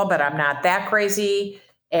alcohol, but I'm not that crazy.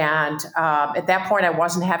 And at that point, I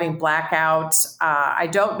wasn't having blackouts. I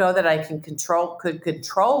don't know that I could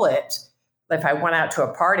control it. If I went out to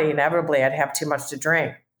a party, inevitably I'd have too much to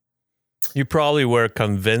drink. You probably were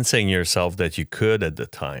convincing yourself that you could at the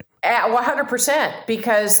time. 100%,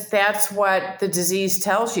 because that's what the disease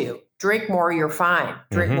tells you. Drink more, you're fine.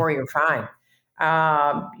 Drink more, you're fine.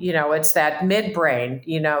 It's that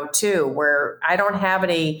midbrain, too, where I don't have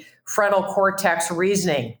any frontal cortex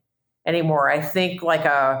reasoning anymore. I think like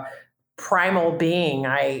a primal being.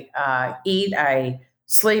 I eat, I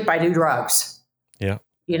sleep, I do drugs. Yeah.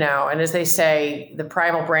 And as they say, the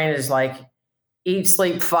primal brain is like eat,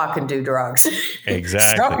 sleep, fuck, and do drugs.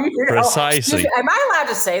 Exactly. So, precisely. Am I allowed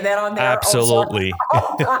to say that on there? Absolutely.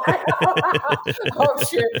 Oh,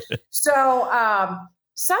 shit. So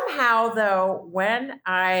somehow, though, when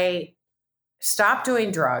I stopped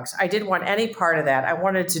doing drugs, I didn't want any part of that. I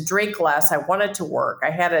wanted to drink less. I wanted to work. I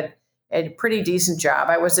had a pretty decent job.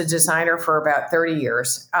 I was a designer for about 30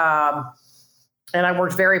 years. And I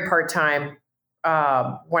worked very part-time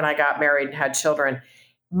when I got married and had children.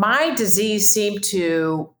 My disease seemed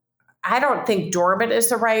to, I don't think dormant is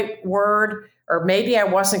the right word, or maybe I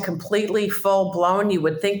wasn't completely full blown. You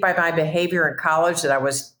would think by my behavior in college that I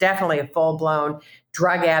was definitely a full blown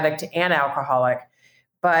drug addict and alcoholic.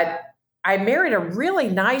 But I married a really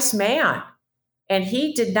nice man, and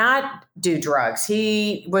he did not do drugs.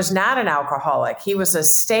 He was not an alcoholic. He was a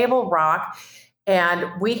stable rock. And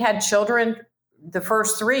we had children, the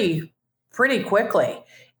first 3, pretty quickly.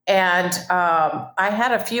 And I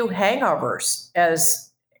had a few hangovers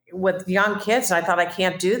with young kids, and I thought, I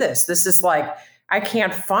can't do this. This is like, I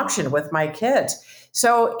can't function with my kids.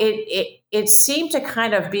 So it seemed to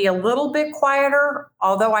kind of be a little bit quieter,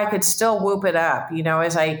 although I could still whoop it up.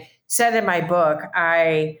 As I said in my book,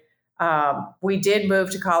 we did move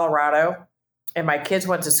to Colorado. and my kids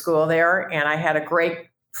went to school there, and I had a great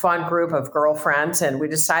fun group of girlfriends, and we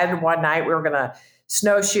decided one night we were going to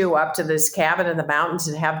snowshoe up to this cabin in the mountains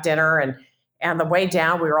and have dinner. And the way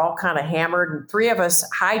down, we were all kind of hammered, and three of us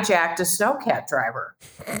hijacked a snowcat driver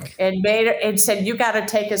and said, "You got to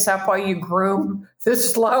take us up while you groom the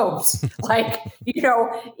slopes." Like,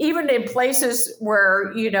 even in places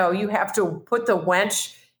where, you have to put the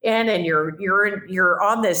winch in and you're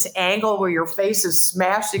on this angle where your face is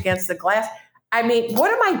smashed against the glass. I mean,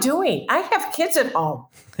 what am I doing? I have kids at home.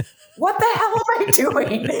 What the hell am I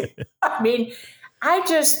doing? I mean, I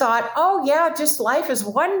just thought, oh yeah, just life is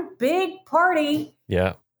one big party.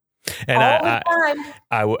 Yeah. And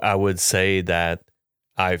I would say that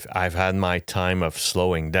I've had my time of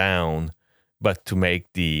slowing down, but to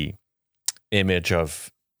make the image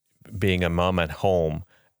of being a mom at home,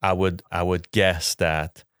 I would guess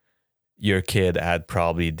that your kid had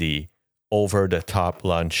probably the over the top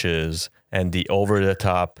lunches and the over the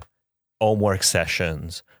top homework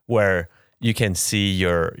sessions where you can see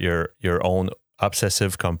your own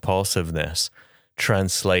obsessive compulsiveness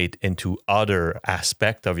translate into other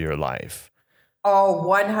aspect of your life. Oh,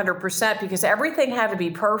 100%, because everything had to be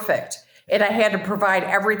perfect. And I had to provide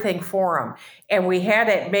everything for them. And we had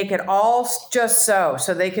to make it all just so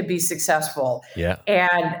they could be successful. Yeah.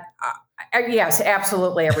 And yes,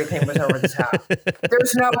 absolutely. Everything was over the top.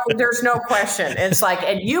 There's no question. And it's like,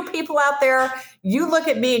 and you people out there, you look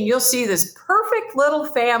at me and you'll see this perfect little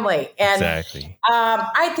family. And exactly.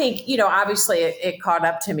 I think, obviously it caught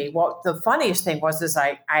up to me. Well, the funniest thing was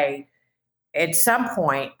I at some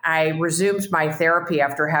point I resumed my therapy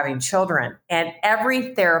after having children, and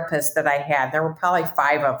every therapist that I had, there were probably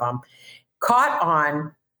 5 of them, caught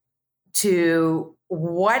on to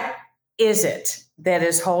what is it that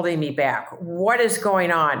is holding me back? What is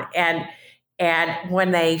going on? And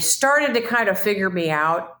when they started to kind of figure me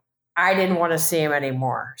out, I didn't want to see them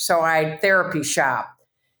anymore. So I therapy shopped.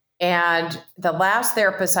 And the last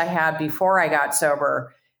therapist I had before I got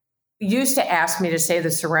sober used to ask me to say the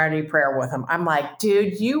serenity prayer with him. I'm like,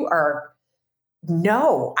 dude,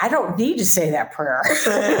 no, I don't need to say that prayer.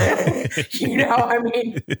 I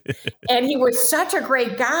mean, and he was such a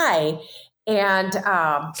great guy. And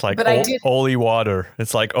it's like holy water.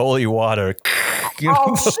 It's like holy water.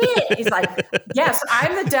 Oh shit! He's like, yes,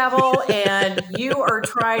 I'm the devil, and you are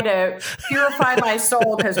trying to purify my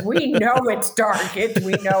soul because we know it's dark.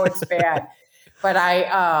 We know it's bad. But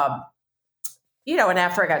and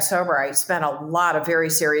after I got sober, I spent a lot of very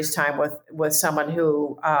serious time with someone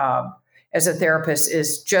who, as a therapist,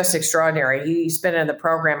 is just extraordinary. He's been in the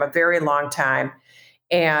program a very long time.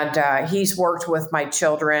 And he's worked with my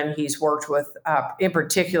children. He's worked with, in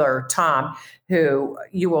particular, Tom, who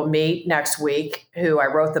you will meet next week, who I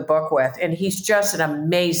wrote the book with. And he's just an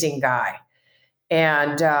amazing guy.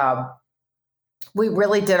 And we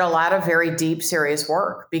really did a lot of very deep, serious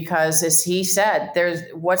work because, as he said,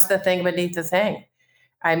 what's the thing beneath the thing?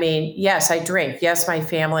 I mean, yes, I drink. Yes, my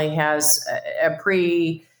family has a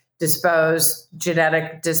predisposed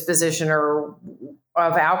genetic disposition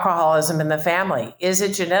of alcoholism in the family. Is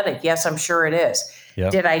it genetic? Yes, I'm sure it is.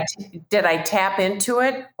 Yep. Did I tap into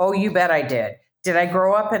it? Oh, you bet I did. Did I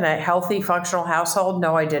grow up in a healthy, functional household?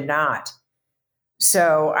 No, I did not.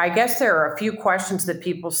 So I guess there are a few questions that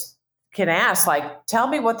people can ask, like, tell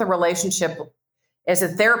me what the relationship, as a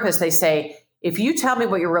therapist, they say, if you tell me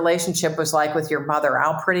what your relationship was like with your mother,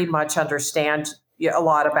 I'll pretty much understand a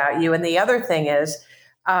lot about you. And the other thing is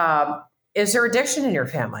there addiction in your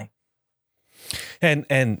family? And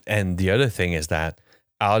the other thing is that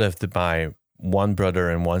out of my one brother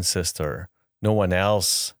and one sister, no one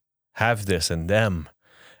else have this in them.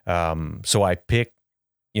 So I picked,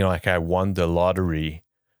 like I won the lottery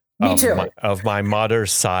of my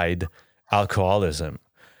mother's side alcoholism.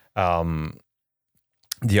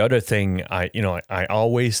 The other thing, I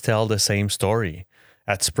always tell the same story.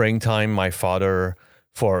 At springtime, my father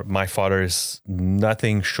is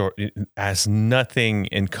nothing short, has nothing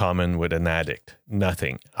in common with an addict.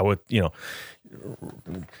 Nothing. I would,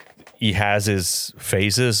 he has his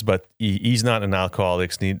phases, but he's not an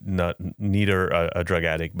alcoholic, neither a drug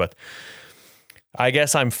addict. But I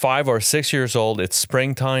guess I'm 5 or 6 years old. It's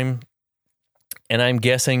springtime. And I'm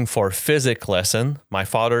guessing for physics lesson, my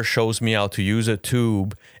father shows me how to use a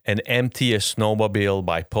tube and empty a snowmobile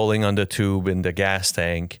by pulling on the tube in the gas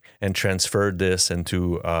tank and transfer this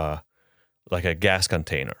into like a gas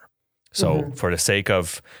container. So for the sake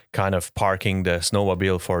of kind of parking the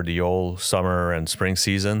snowmobile for the whole summer and spring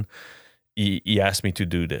season, he asked me to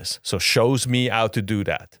do this. So shows me how to do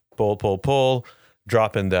that. Pull,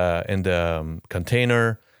 drop in the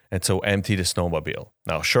container. And so empty the snowmobile.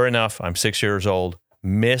 Now, sure enough, I'm 6 years old,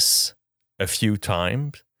 miss a few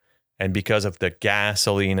times. And because of the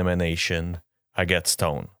gasoline emanation, I get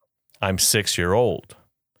stoned. I'm 6-year-old.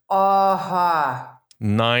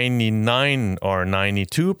 99 or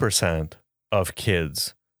 92% of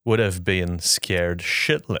kids would have been scared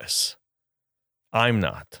shitless. I'm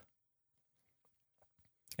not.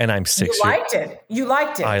 And I'm 6 You liked it. You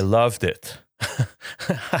liked it. I loved it.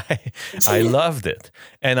 I loved it.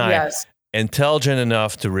 And Yes. I'm intelligent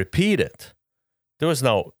enough to repeat it. There was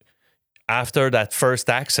no, after that first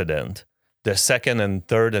accident, the second and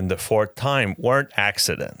third and the fourth time weren't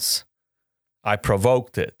accidents. I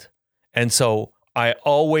provoked it. And so I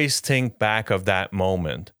always think back of that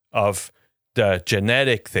moment of the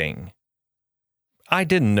genetic thing. I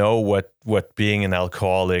didn't know what being an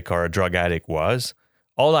alcoholic or a drug addict was.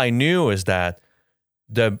 All I knew is that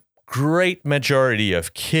the great majority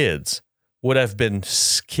of kids would have been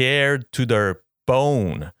scared to their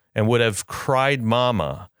bone and would have cried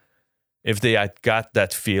mama if they had got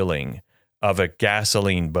that feeling of a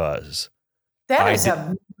gasoline buzz. That is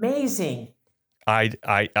amazing. I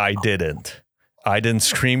didn't. I didn't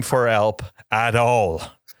scream for help at all.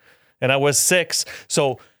 And I was 6.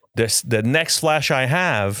 So the next flash I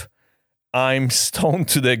have, I'm stoned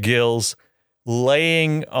to the gills,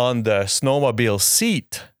 laying on the snowmobile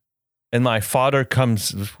seat. And my father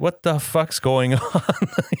comes, what the fuck's going on?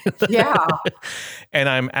 Yeah. And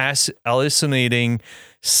I'm hallucinating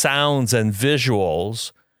sounds and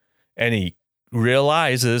visuals. And he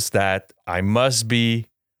realizes that I must be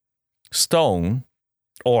stoned,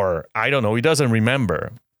 or I don't know, he doesn't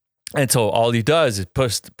remember. And so all he does is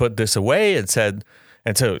put this away and said,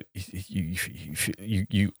 and so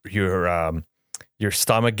your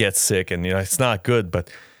stomach gets sick and it's not good,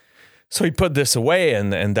 but so he put this away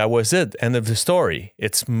and that was it. End of the story.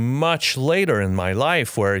 It's much later in my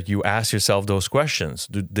life where you ask yourself those questions.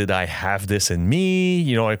 Did I have this in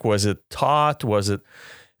me? Was it taught? Was it?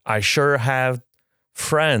 I sure have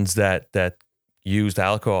friends that used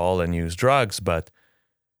alcohol and used drugs, but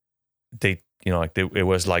they, it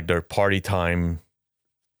was like their party time,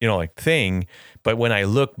 thing. But when I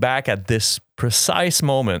look back at this precise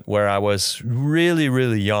moment where I was really,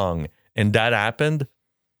 really young and that happened,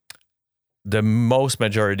 the most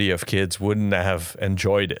majority of kids wouldn't have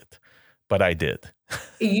enjoyed it, but I did.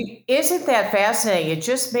 Isn't that fascinating? It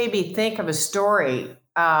just made me think of a story.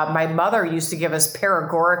 My mother used to give us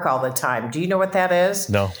paregoric all the time. Do you know what that is?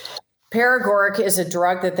 No. Paregoric is a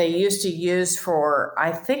drug that they used to use for,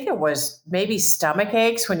 I think it was maybe stomach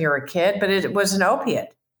aches when you were a kid, but it was an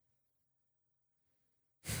opiate.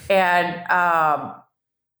 And, I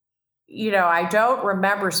don't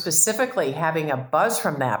remember specifically having a buzz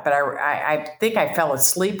from that, but I think I fell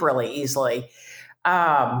asleep really easily.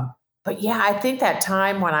 But yeah, I think that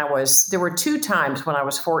time there were 2 times when I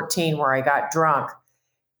was 14 where I got drunk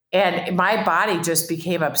and my body just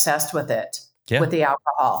became obsessed with it, with the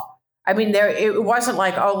alcohol. I mean, it wasn't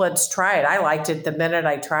like, oh, let's try it. I liked it the minute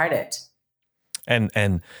I tried it.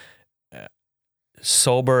 And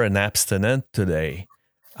sober and abstinent today,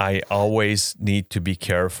 I always need to be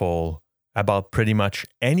careful about pretty much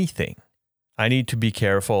anything. I need to be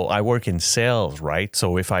careful. I work in sales, right?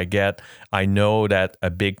 So if I know that a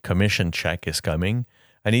big commission check is coming,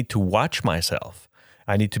 I need to watch myself.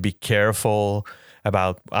 I need to be careful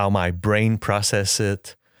about how my brain processes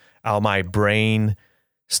it, how my brain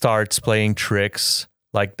starts playing tricks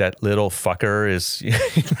like that little fucker is. Yeah,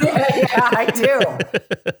 I do.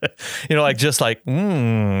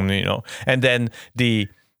 And then the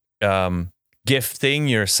gifting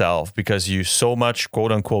yourself because you so much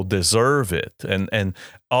quote unquote deserve it and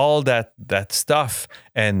all that stuff.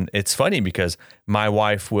 And it's funny because my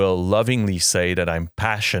wife will lovingly say that I'm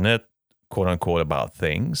passionate quote unquote about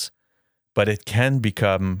things, but it can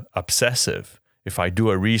become obsessive. If I do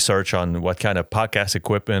a research on what kind of podcast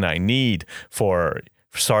equipment I need for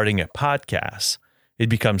starting a podcast, it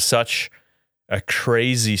becomes such a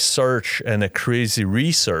crazy search and a crazy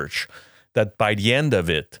research that by the end of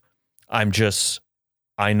it,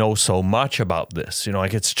 I know so much about this,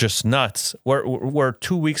 it's just nuts. We're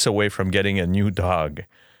 2 weeks away from getting a new dog,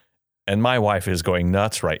 and my wife is going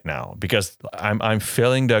nuts right now because I'm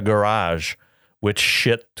filling the garage with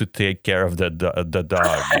shit to take care of the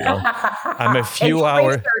dog. I'm a few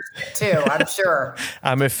hours too. I'm sure.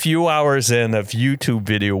 I'm a few hours in of YouTube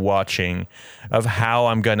video watching of how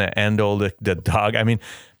I'm gonna handle the dog. I mean,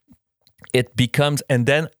 it becomes, and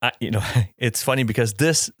then it's funny because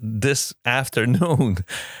this afternoon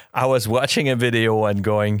I was watching a video and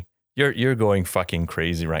going, you're going fucking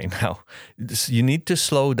crazy right now. You need to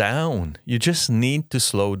slow down. You just need to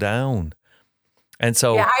slow down. And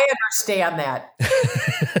so, yeah, I understand that.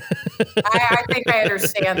 I think I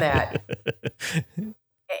understand that.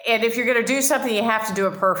 And if you're going to do something, you have to do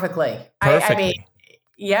it perfectly. I mean,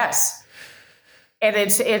 yes. And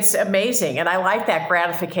it's amazing. And I like that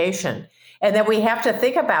gratification. And then we have to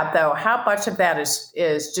think about, though, how much of that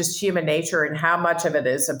is just human nature and how much of it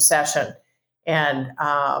is obsession. And,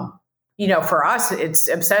 for us, it's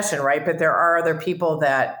obsession, right? But there are other people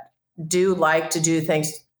that do like to do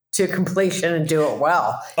things to completion and do it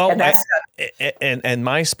well. Oh, and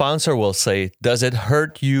my sponsor will say, does it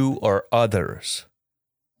hurt you or others?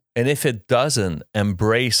 And if it doesn't,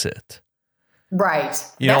 embrace it. Right.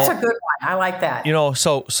 That's a good one. I like that.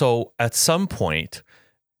 So at some point,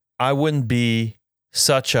 I wouldn't be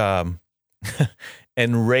such a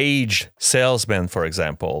enraged salesman, for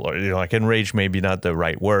example, or like enraged, maybe not the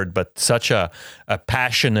right word, but such a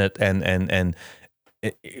passionate and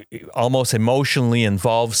almost emotionally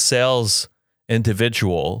involved sales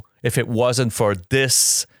individual if it wasn't for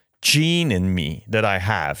this gene in me that I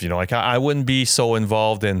have. I wouldn't be so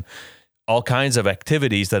involved in all kinds of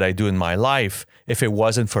activities that I do in my life if it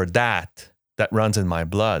wasn't for that runs in my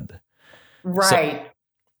blood. Right.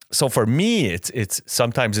 So for me, it's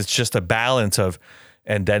sometimes it's just a balance of,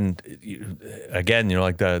 and then again,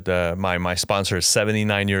 like my sponsor is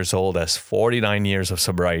 79 years old, has 49 years of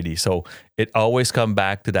sobriety. So it always comes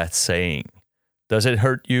back to that saying, does it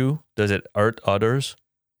hurt you? Does it hurt others?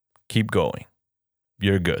 Keep going.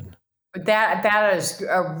 You're good. That is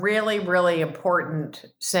a really, really important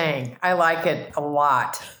saying. I like it a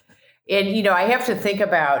lot. And, I have to think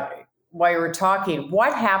about, while you were talking,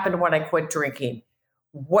 what happened when I quit drinking?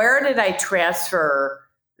 Where did I transfer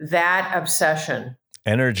that obsession?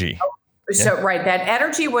 Energy. So, right. That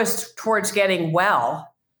energy was towards getting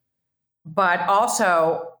well, but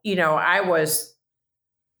also, I was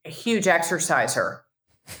a huge exerciser.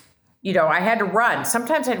 I had to run.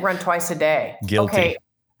 Sometimes I'd run twice a day. Guilty. Okay.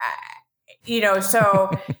 So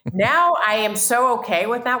now I am so okay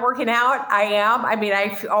with not working out. I am. I mean,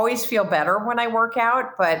 I always feel better when I work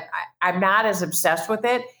out, but I'm not as obsessed with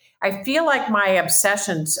it. I feel like my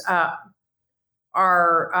obsessions are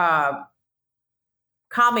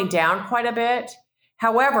calming down quite a bit.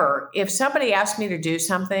 However, if somebody asks me to do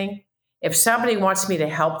something, if somebody wants me to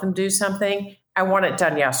help them do something, I want it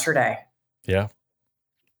done yesterday. Yeah.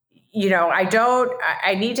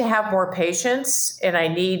 I need to have more patience, and I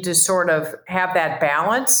need to sort of have that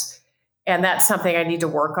balance. And that's something I need to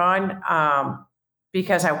work on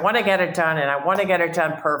because I want to get it done, and I want to get it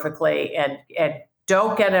done perfectly, and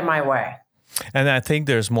don't get in my way. And I think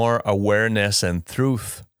there's more awareness and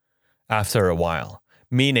truth after a while,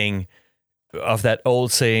 meaning of that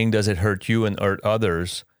old saying, does it hurt you and hurt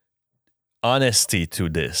others? Honesty to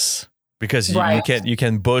this. Because you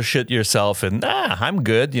can bullshit yourself and I'm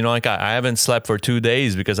good. I haven't slept for 2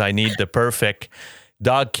 days because I need the perfect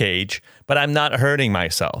dog cage, but I'm not hurting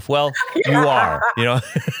myself. Well, you are,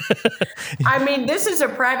 I mean, this is a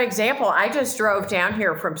prime example. I just drove down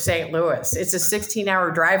here from St. Louis. It's a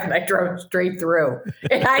 16-hour drive, and I drove straight through.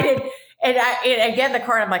 And again, the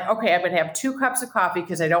car, I'm like, okay, I'm going to have 2 cups of coffee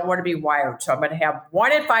because I don't want to be wired. So I'm going to have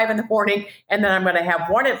one at 5 in the morning, and then I'm going to have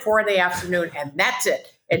one at 4 in the afternoon, and that's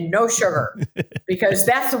it. And no sugar, because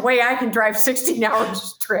that's the way I can drive 16 hours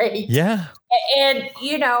straight. Yeah. And,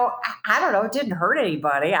 I don't know, it didn't hurt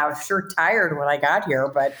anybody. I was sure tired when I got here,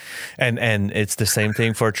 but. And it's the same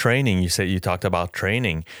thing for training. You talked about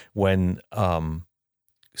training when the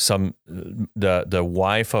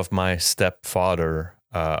wife of my stepfather,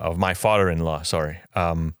 of my father-in-law,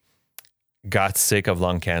 got sick of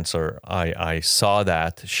lung cancer. I saw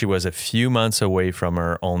that she was a few months away from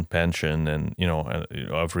her own pension and,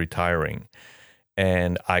 of retiring.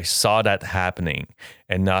 And I saw that happening,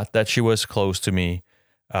 and not that she was close to me.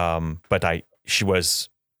 But she was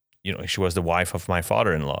the wife of my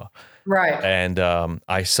father-in-law. Right. And,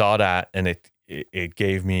 I saw that, and it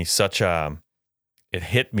gave me it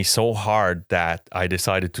hit me so hard that I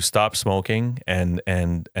decided to stop smoking and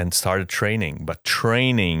started training, but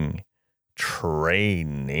training,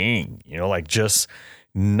 just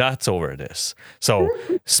nuts over this. So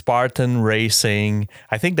Spartan racing,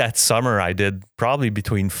 I think that summer I did probably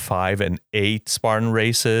between 5 and 8 Spartan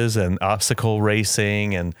races and obstacle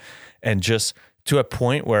racing and just to a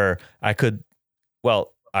point where I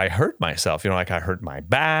hurt myself, I hurt my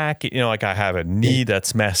back, I have a knee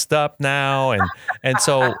that's messed up now. And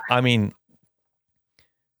so,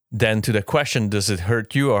 then to the question, does it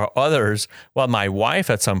hurt you or others? Well, my wife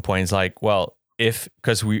at some point is like, well,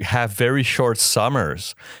 because we have very short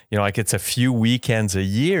summers, it's a few weekends a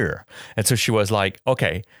year. And so she was like,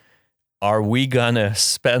 okay, are we going to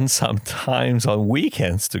spend some times on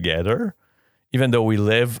weekends together, even though we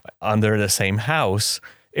live under the same house?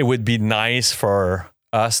 it would be nice for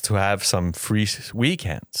us to have some free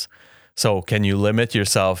weekends. So can you limit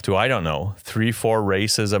yourself to, I don't know, 3-4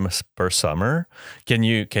 races per summer? Can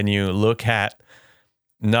you look at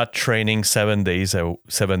not training 7 days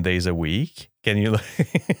a week? Can you?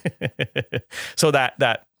 So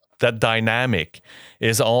that dynamic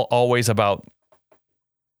is always about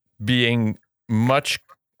being much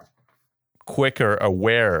quicker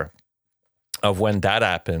aware of when that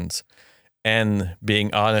happens and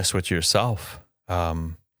being honest with yourself.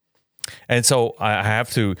 And so I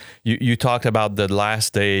have to, you talked about the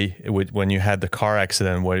last day when you had the car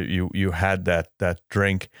accident where you had that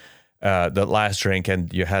drink, the last drink,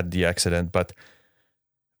 and you had the accident. But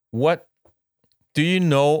what do you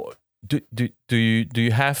know? Do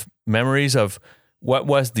you have memories of what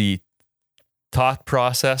was the thought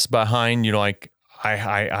process behind, like,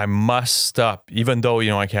 I must stop, even though,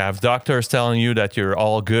 like, you have doctors telling you that you're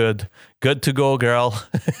all good to go, girl.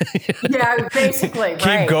 Yeah, basically,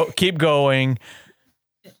 right. Keep going.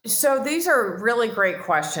 So these are really great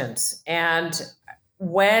questions. And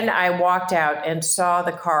when I walked out and saw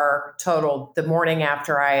the car totaled the morning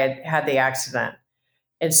after I had the accident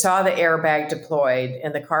and saw the airbag deployed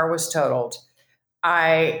and the car was totaled,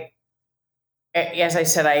 as I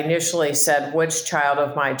said, I initially said, which child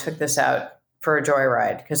of mine took this out for a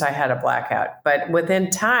joyride, because I had a blackout. But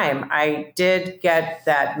within time, I did get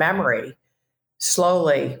that memory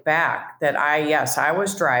slowly back that I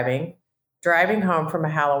was driving home from a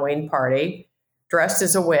Halloween party, dressed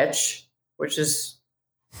as a witch, which is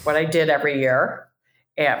what I did every year,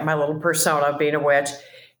 and my little persona of being a witch.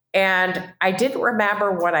 And I didn't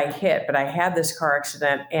remember what I hit, but I had this car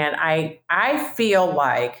accident, and I feel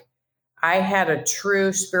like I had a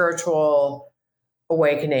true spiritual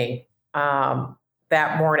awakening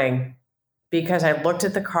that morning, because I looked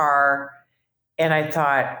at the car and I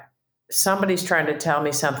thought, somebody's trying to tell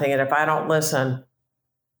me something, and if I don't listen,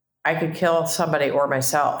 I could kill somebody or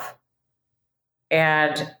myself.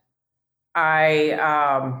 And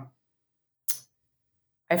I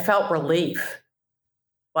felt relief.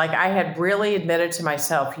 Like I had really admitted to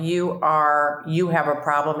myself, you have a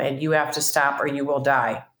problem and you have to stop or you will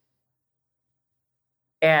die.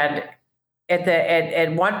 And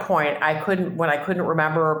at one point, when I couldn't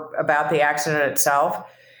remember about the accident itself,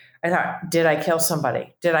 I thought, did I kill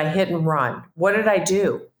somebody? Did I hit and run? What did I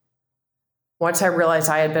do? Once I realized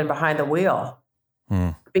I had been behind the wheel,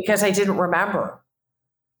 because I didn't remember.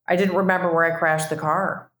 I didn't remember where I crashed the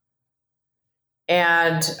car.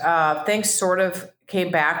 And things sort of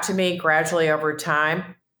came back to me gradually over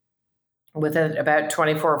time. Within about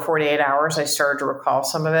 24 or 48 hours, I started to recall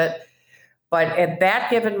some of it. But at that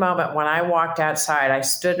given moment, when I walked outside, I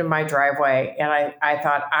stood in my driveway and I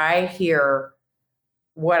thought, I hear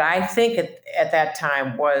what I think at that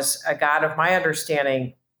time was a God of my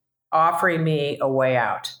understanding offering me a way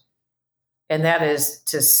out. And that is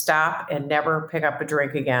to stop and never pick up a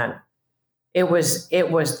drink again. It was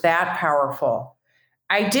that powerful.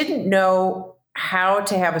 I didn't know how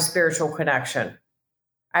to have a spiritual connection.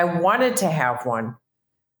 I wanted to have one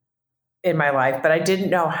in my life, but I didn't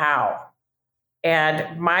know how.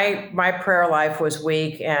 And my prayer life was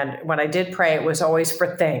weak. And when I did pray, it was always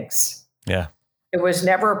for things. Yeah. It was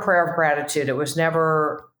never a prayer of gratitude. It was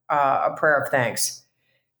never a prayer of thanks.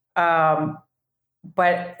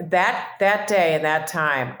 But that day and that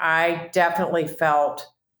time, I definitely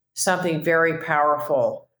felt something very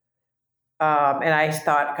powerful. And I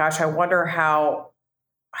thought, gosh, I wonder how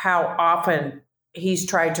often he's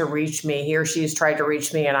tried to reach me, he or she's tried to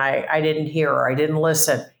reach me, and I didn't hear or I didn't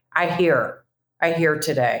listen. I hear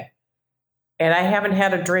today. And I haven't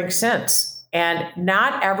had a drink since. And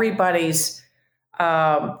not everybody's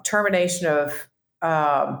termination of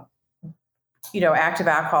active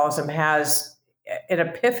alcoholism has an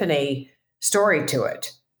epiphany story to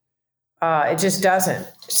it. It just doesn't.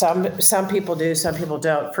 Some people do, some people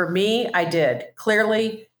don't. For me, I did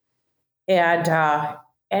clearly, and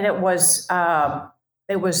it was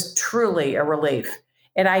truly a relief.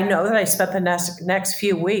 And I know that I spent the next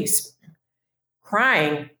few weeks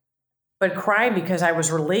crying, but crying because I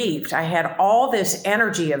was relieved. I had all this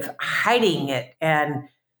energy of hiding it and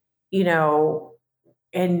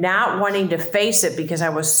not wanting to face it because I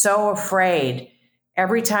was so afraid.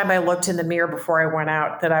 Every time I looked in the mirror before I went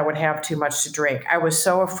out that I would have too much to drink. I was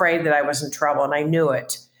so afraid that I was in trouble, and I knew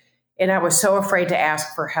it. And I was so afraid to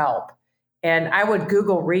ask for help. And I would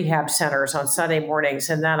Google rehab centers on Sunday mornings,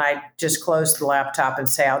 and then I'd just close the laptop and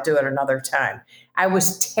say, I'll do it another time. I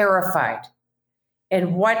was terrified.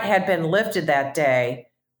 And what had been lifted that day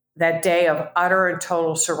of utter and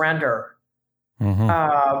total surrender,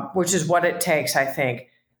 which is what it takes, I think,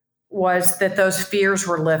 was that those fears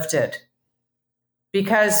were lifted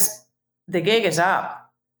because the gig is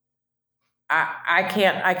up. I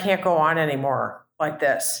can't go on anymore like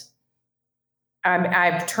this.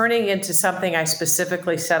 I'm turning into something I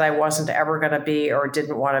specifically said I wasn't ever going to be or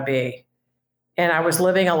didn't want to be. And I was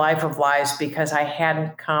living a life of lies because I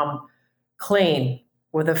hadn't come clean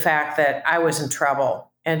with the fact that I was in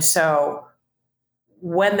trouble. And so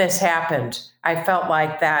when this happened, I felt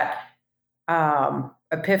like that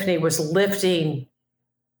epiphany was lifting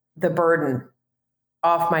the burden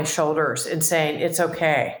off my shoulders and saying, it's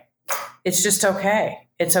okay. It's just okay.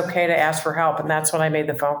 It's okay to ask for help. And that's when I made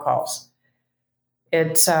the phone calls.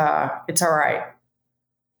 It's all right.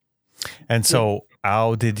 And so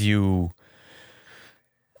how did you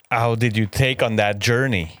take on that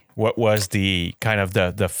journey? What was the kind of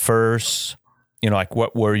the first, like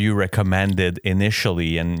what were you recommended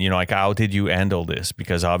initially? And, like how did you handle this?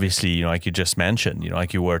 Because obviously, like you just mentioned,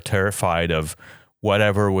 like you were terrified of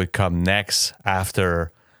whatever would come next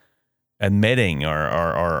after admitting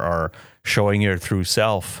or showing your true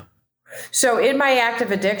self. So in my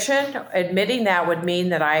active addiction, admitting that would mean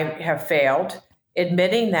that I have failed.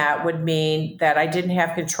 Admitting that would mean that I didn't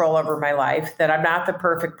have control over my life, that I'm not the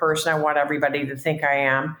perfect person I want everybody to think I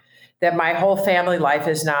am, that my whole family life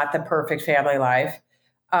is not the perfect family life.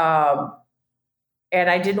 And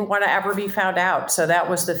I didn't want to ever be found out. So that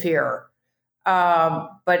was the fear. But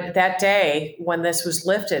that day when this was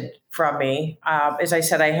lifted from me, as I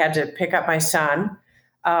said, I had to pick up my son.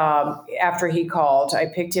 After he called, I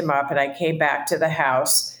picked him up and I came back to the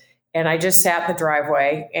house and I just sat in the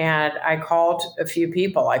driveway and I called a few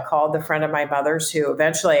people. I called the friend of my mother's who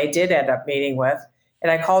eventually I did end up meeting with.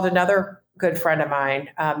 And I called another good friend of mine,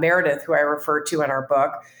 Meredith, who I referred to in our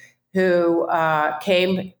book, who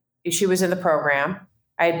came. She was in the program.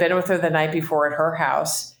 I had been with her the night before at her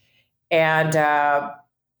house. And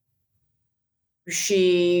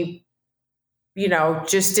she,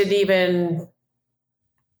 just didn't even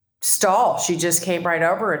stall. She just came right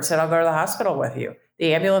over and said, I'll go to the hospital with you.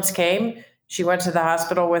 The ambulance came. She went to the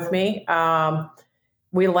hospital with me.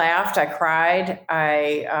 We laughed. I cried.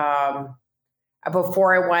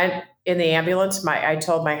 Before I went in the ambulance, I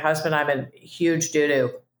told my husband I'm a huge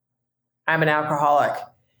doo-doo. I'm an alcoholic.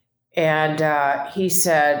 And he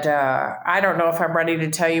said, I don't know if I'm ready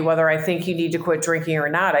to tell you whether I think you need to quit drinking or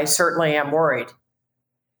not. I certainly am worried.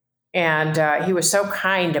 And he was so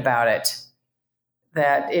kind about it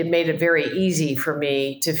that it made it very easy for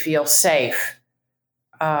me to feel safe,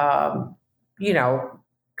 coming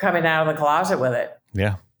out of the closet with it.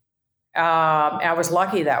 Yeah. I was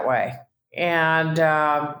lucky that way. And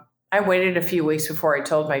I waited a few weeks before I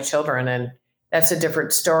told my children, and that's a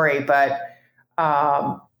different story. But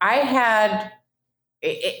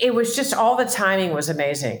it was just all the timing was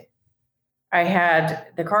amazing. I had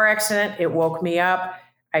the car accident. It woke me up.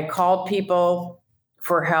 I called people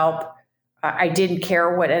for help. I didn't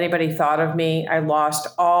care what anybody thought of me. I lost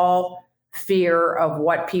all fear of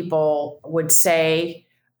what people would say.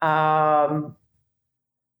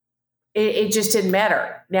 It just didn't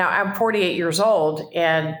matter. Now I'm 48 years old,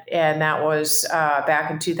 and that was back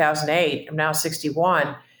in 2008. I'm now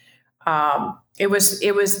 61. It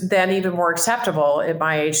was then even more acceptable at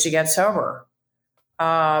my age to get sober.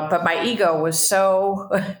 But my ego was so,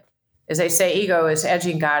 as they say, ego is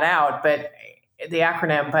edging God out, but the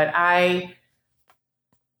acronym, but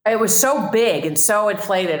it was so big and so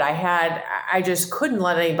inflated. I just couldn't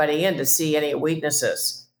let anybody in to see any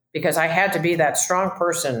weaknesses because I had to be that strong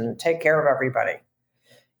person and take care of everybody.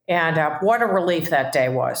 And what a relief that day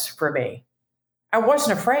was for me. I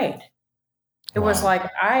wasn't afraid. It was like,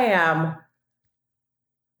 I'm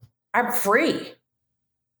free.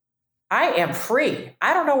 I am free.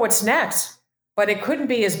 I don't know what's next, but it couldn't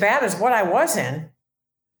be as bad as what I was in.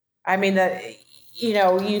 I mean,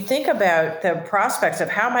 you think about the prospects of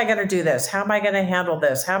how am I going to do this? How am I going to handle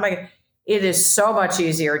this? It is so much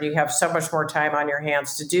easier and you have so much more time on your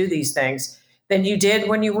hands to do these things than you did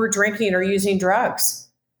when you were drinking or using drugs.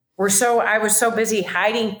 I was so busy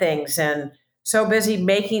hiding things and so busy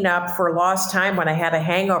making up for lost time when I had a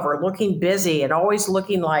hangover, looking busy and always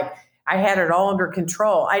looking like I had it all under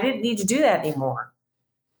control. I didn't need to do that anymore.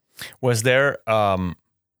 Was there a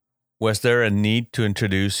need to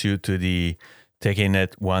introduce you to the taking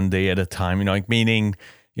it one day at a time? Meaning,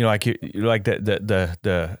 I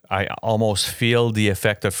almost feel the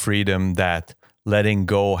effect of freedom that letting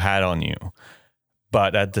go had on you,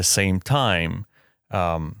 but at the same time,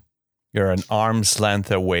 you're an arm's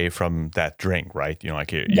length away from that drink, right?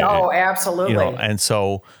 No, absolutely. And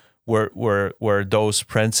so were those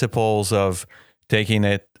principles of taking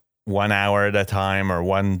it 1 hour at a time or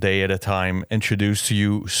 1 day at a time introduced to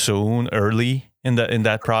you early in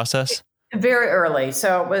that process? Very early.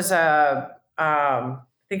 So it was I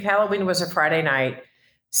think Halloween was a Friday night.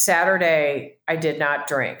 Saturday, I did not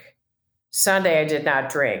drink. Sunday, I did not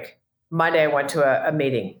drink. Monday, I went to a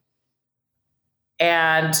meeting.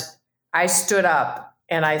 And I stood up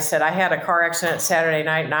and I said, I had a car accident Saturday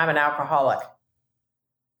night and I'm an alcoholic.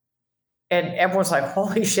 And everyone's like,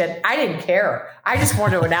 holy shit. I didn't care. I just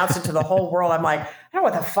wanted to announce it to the whole world. I'm like, I don't know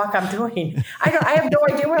what the fuck I'm doing. I have no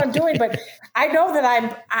idea what I'm doing, but I know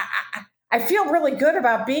that I feel really good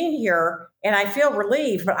about being here and I feel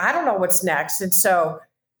relieved, but I don't know what's next. And so,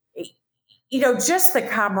 just the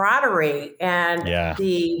camaraderie and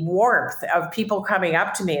the warmth of people coming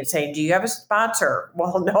up to me and saying, do you have a sponsor?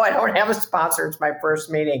 Well, no, I don't have a sponsor. It's my first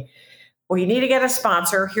meeting. Well, you need to get a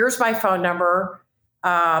sponsor. Here's my phone number.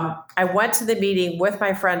 I went to the meeting with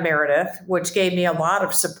my friend Meredith, which gave me a lot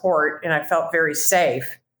of support and I felt very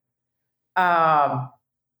safe. But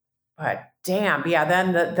damn,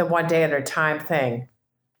 then the 1 day at a time thing,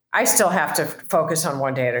 I still have to focus on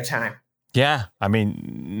 1 day at a time. Yeah. I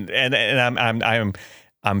mean, and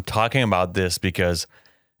I'm talking about this because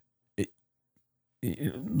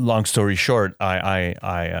long story short,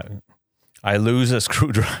 I lose a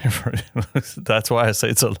screwdriver. That's why I say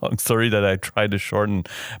it's a long story that I try to shorten.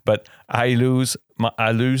 But I lose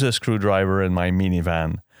a screwdriver in my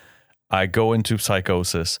minivan. I go into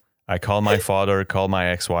psychosis. I call my father, call my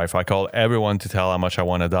ex-wife. I call everyone to tell how much I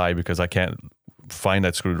want to die because I can't find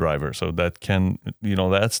that screwdriver. So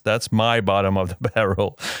that's my bottom of the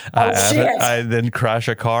barrel. I didn't crash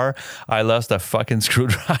a car. I lost a fucking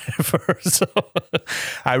screwdriver. So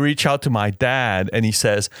I reach out to my dad and he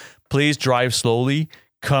says, please drive slowly,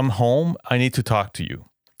 come home. I need to talk to you.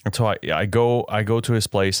 And so I go to his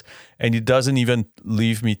place and he doesn't even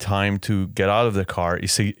leave me time to get out of the car. He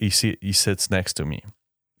sits next to me.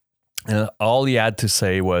 And all he had to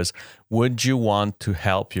say was, would you want to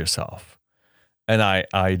help yourself? And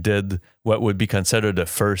I did what would be considered the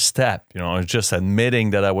first step, just admitting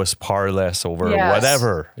that I was powerless over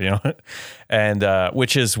whatever, and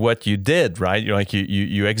which is what you did, right?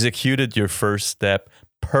 You executed your first step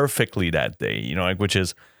perfectly that day, which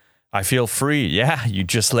is, I feel free. Yeah, you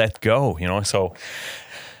just let go, So,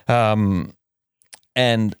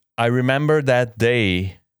 and I remember that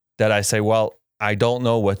day that I say, well, I don't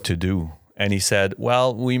know what to do. And he said,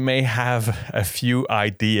 well, we may have a few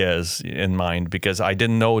ideas in mind, because I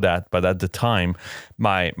didn't know that. But at the time,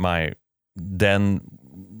 my then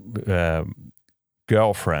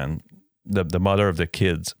girlfriend, the mother of the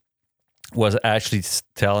kids, was actually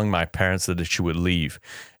telling my parents that she would leave.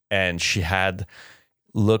 And she had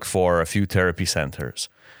looked for a few therapy centers.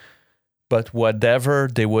 But whatever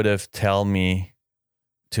they would have told me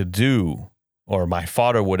to do, or my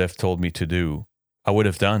father would have told me to do, I would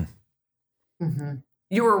have done. Mm-hmm.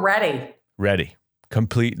 You were ready. Ready.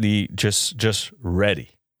 Completely just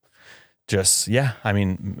ready.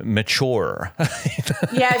 Mature.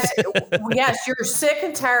 Yes. You're sick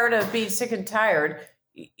and tired of being sick and tired.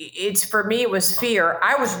 For me, it was fear.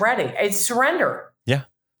 I was ready. It's surrender. Yeah.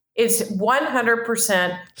 It's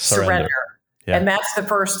 100% surrender. Yeah. And that's the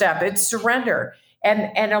first step. It's surrender.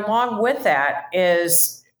 And along with that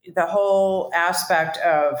is the whole aspect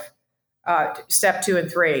of step 2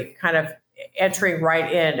 and 3, kind of entering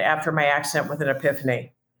right in after my accident with an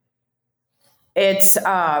epiphany. It's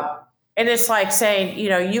and it's like saying,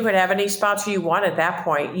 you could have any sponsor you want at that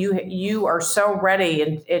point. You are so ready,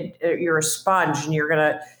 and you're a sponge, and you're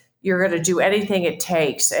gonna do anything it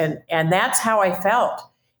takes, and that's how I felt.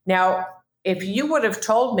 Now, if you would have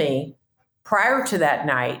told me prior to that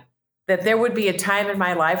night that there would be a time in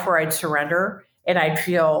my life where I'd surrender and I'd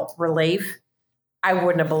feel relief, I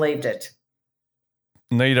wouldn't have believed it.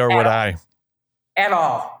 Neither would I. At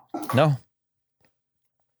all. No.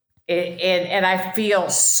 And I feel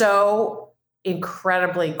so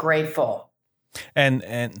incredibly grateful.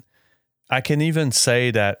 And I can even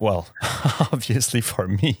say that, well, obviously for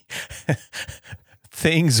me,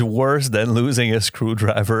 things worse than losing a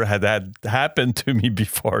screwdriver had happened to me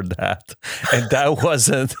before that. And that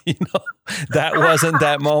wasn't,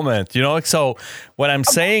 that moment, So what I'm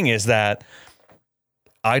saying is that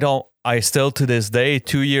I still to this day,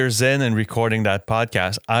 2 years in and recording that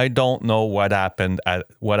podcast, I don't know what happens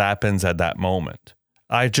at that moment.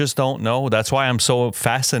 I just don't know. That's why I'm so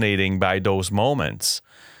fascinating by those moments.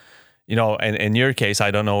 And in your case, I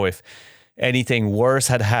don't know if anything worse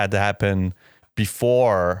had happened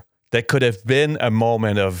before that could have been a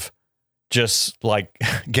moment of just like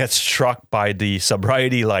get struck by the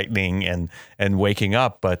sobriety lightning and waking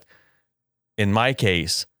up. But in my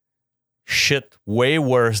case, shit way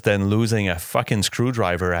worse than losing a fucking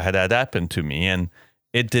screwdriver had that happened to me, and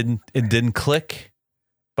it didn't click,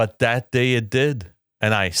 but that day it did,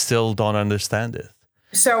 and I still don't understand it.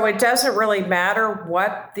 So it doesn't really matter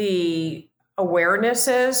what the awareness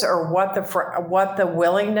is or what the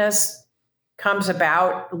willingness comes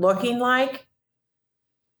about looking like,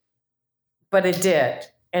 but it did.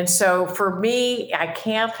 And so for me, I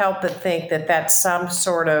can't help but think that that's some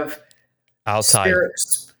sort of outside. Spirit,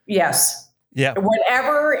 yes. Yeah.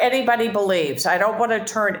 Whatever anybody believes. I don't want to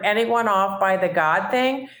turn anyone off by the God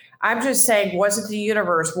thing. I'm just saying, was it the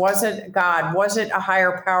universe? Was it God? Was it a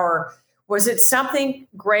higher power? Was it something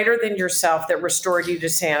greater than yourself that restored you to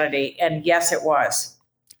sanity? And yes, it was.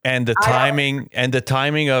 And the timing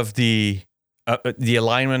of the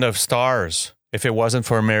alignment of stars. If it wasn't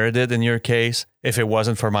for Meredith in your case, if it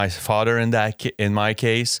wasn't for my father in my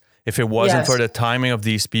case, if it wasn't for the timing of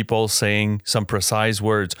these people saying some precise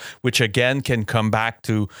words, which again can come back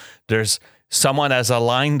to there's someone has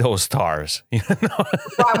aligned those stars. You know?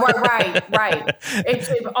 Right.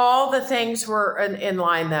 All the things were in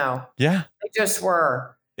line, though. Yeah, they just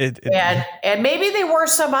were. And maybe they were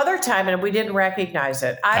some other time, and we didn't recognize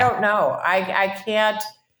it. I don't know. I can't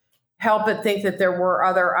help but think that there were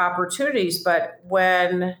other opportunities, but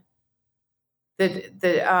when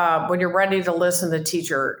when you're ready to listen, the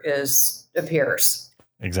teacher appears.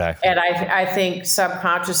 Exactly. And I think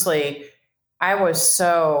subconsciously I was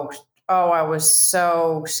so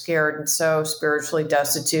scared and so spiritually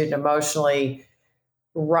destitute and emotionally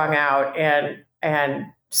wrung out and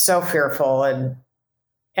so fearful. And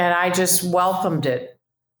I just welcomed it.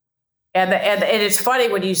 And it's funny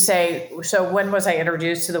when you say, so when was I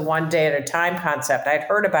introduced to the one day at a time concept? I'd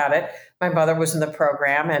heard about it. My mother was in the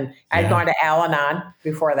program, and I'd gone to Al-Anon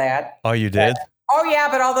before that. Oh, you did?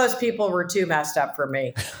 But all those people were too messed up for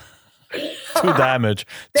me. Too damaged.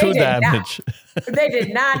 They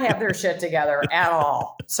did not have their shit together at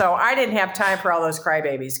all. So I didn't have time for all those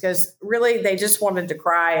crybabies because really they just wanted to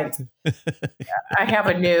cry. And I have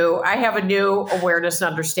a new awareness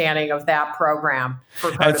and understanding of that program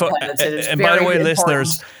for codependence. And by the way,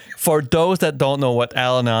 listeners, for those that don't know what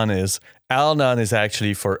Al-Anon is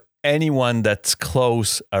actually for anyone that's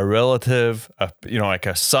close, a relative, like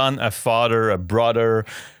a son, a father, a brother,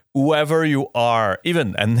 whoever you are,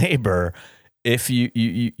 even a neighbor. If you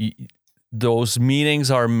those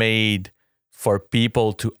meetings are made for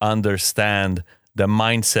people to understand the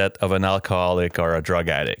mindset of an alcoholic or a drug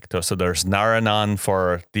addict. So there's Nar-Anon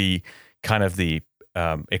for the kind of the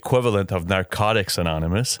equivalent of Narcotics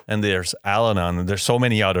Anonymous, and there's Al-Anon, and there's so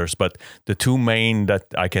many others, but the two main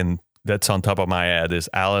that's on top of my head is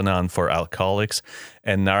Al-Anon for alcoholics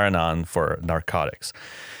and Nar-Anon for narcotics.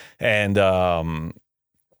 And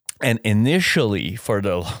initially, for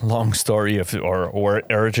the long story of or where it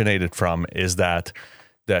originated from, is that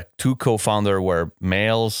the two co-founders were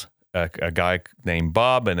males, a guy named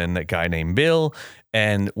Bob and then a guy named Bill.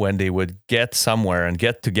 And when they would get somewhere and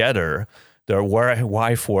get together, their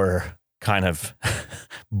wife were kind of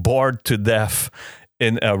bored to death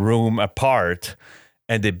in a room apart.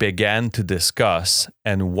 And they began to discuss,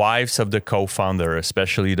 and wives of the co-founder,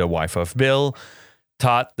 especially the wife of Bill,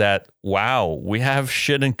 thought that, wow, we have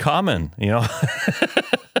shit in common, And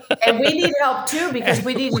we need help too, because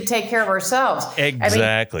we need to take care of ourselves.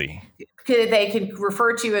 Exactly. They can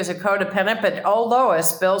refer to you as a codependent, but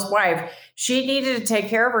Lois, Bill's wife, she needed to take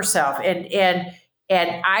care of herself. And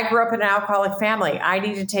I grew up in an alcoholic family. I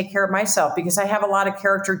need to take care of myself because I have a lot of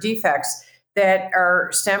character defects that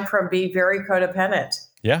stem from being very codependent.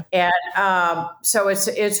 Yeah. And so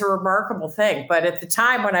it's a remarkable thing. But at the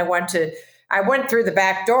time when I went through the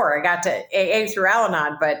back door, I got to AA through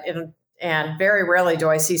Al-Anon, and very rarely do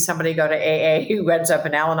I see somebody go to AA who ends up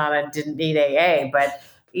in Al-Anon and didn't need AA. But,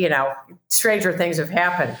 stranger things have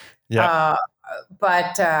happened. Yeah.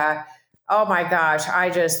 Oh my gosh, I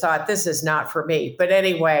just thought this is not for me. But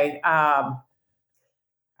anyway,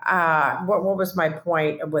 what was my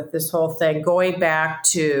point with this whole thing? Going back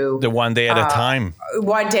to the one day at a time.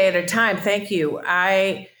 One day at a time. Thank you.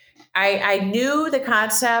 I knew the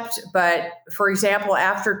concept, but for example,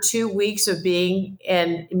 after 2 weeks of being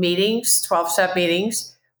in meetings, 12-step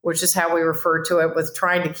meetings, which is how we refer to it, with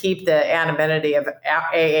trying to keep the anonymity of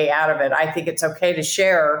AA out of it, I think it's okay to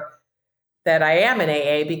share that I am in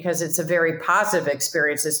AA because it's a very positive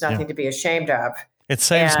experience. It's nothing to be ashamed of. It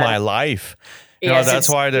saves my life. That's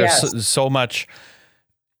why there's so much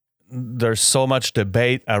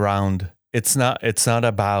debate around. It's not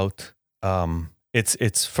about.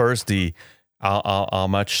 It's first the how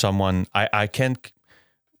much someone I can.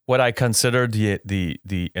 What I consider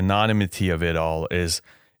the anonymity of it all is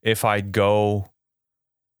if I go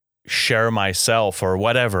share myself or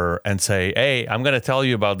whatever and say, hey, I'm going to tell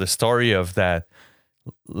you about the story of that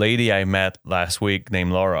lady I met last week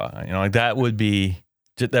named Laura. You know, like that would be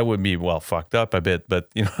well fucked up a bit, but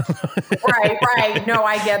you know. Right. No,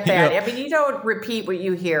 I get that. You know, I mean, you don't repeat what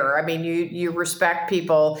you hear. I mean, you respect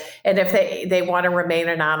people, and if they want to remain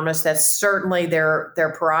anonymous, that's certainly their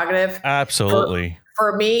prerogative. absolutely.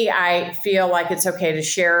 For me, I feel like it's okay to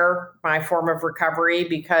share my form of recovery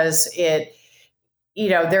because it,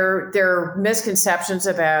 there are misconceptions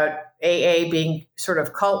about AA being sort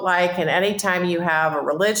of cult-like, and anytime you have a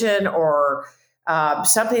religion or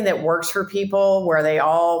something that works for people where they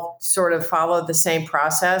all sort of follow the same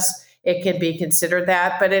process, it can be considered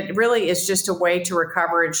that. But it really is just a way to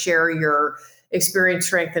recover and share your experience,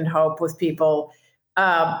 strength, and hope with people.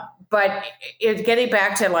 But getting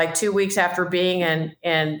back to like 2 weeks after being in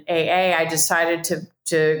AA, I decided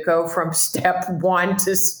to go from step 1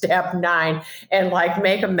 to step 9 and like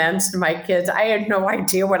make amends to my kids. I had no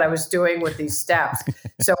idea what I was doing with these steps.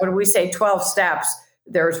 So when we say 12 steps,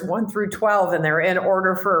 there's 1 through 12 and they're in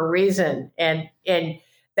order for a reason. And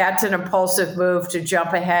that's an impulsive move to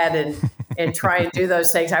jump ahead and try and do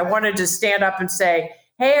those things. I wanted to stand up and say,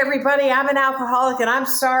 hey, everybody, I'm an alcoholic and I'm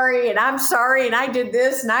sorry and I did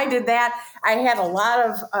this and I did that. I had a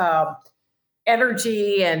lot of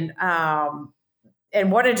energy and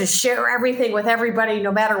wanted to share everything with everybody,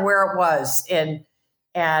 no matter where it was.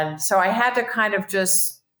 And so I had to kind of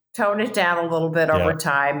just tone it down a little bit over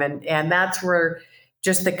time. And that's where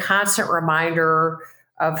just the constant reminder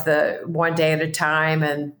of the one day at a time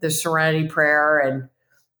and the serenity prayer and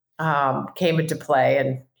came into play.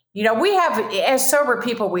 And we have, as sober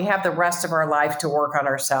people, we have the rest of our life to work on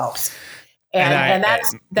ourselves. And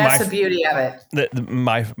that's the beauty of it.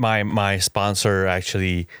 My sponsor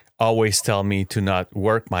actually always tell me to not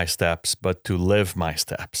work my steps, but to live my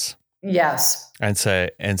steps. Yes. And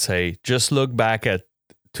say, just look back at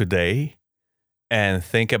today and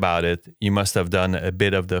think about it. You must have done a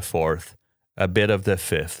bit of the 4th, a bit of the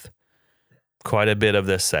 5th, quite a bit of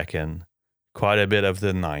the 2nd, quite a bit of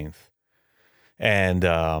the 9th. And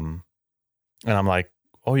I'm like,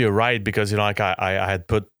 oh, you're right. Because, I had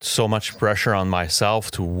put so much pressure on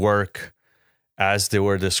myself to work as they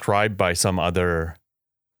were described by some other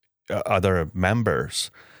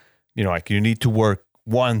members, like you need to work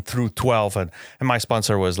 1 through 12. And my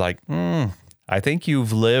sponsor was like, I think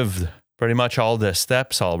you've lived pretty much all the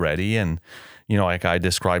steps already. And, like I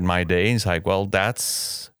described my day. He's like, well,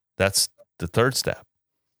 that's the 3rd step.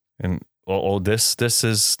 And this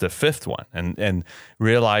is the 5th one, and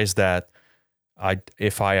realize that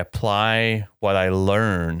if I apply what I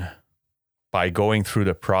learn by going through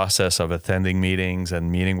the process of attending meetings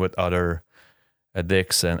and meeting with other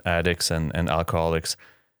addicts and alcoholics,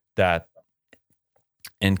 that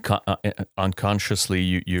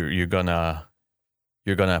unconsciously you're gonna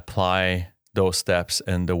apply those steps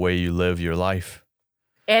in the way you live your life.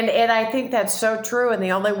 And I think that's so true. And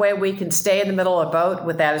the only way we can stay in the middle of the boat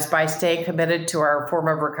with that is by staying committed to our form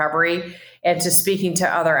of recovery and to speaking to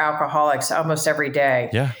other alcoholics almost every day.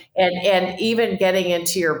 Yeah. And even getting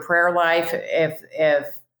into your prayer life, if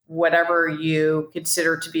whatever you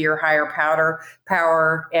consider to be your higher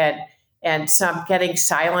power and some getting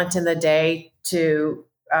silent in the day to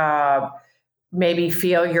maybe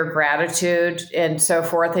feel your gratitude and so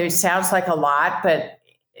forth. It sounds like a lot, but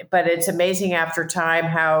it's amazing after time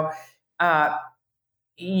how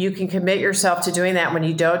you can commit yourself to doing that. When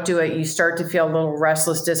you don't do it, you start to feel a little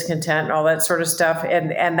restless, discontent, and all that sort of stuff.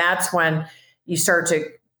 And that's when you start to,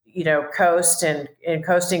 coast, and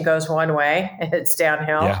coasting goes one way and it's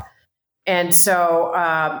downhill. Yeah. And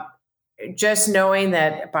so just knowing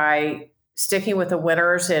that by sticking with the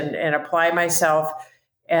winners and applying myself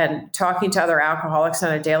and talking to other alcoholics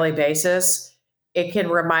on a daily basis, it can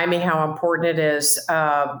remind me how important it is,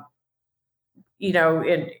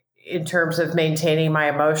 in terms of maintaining my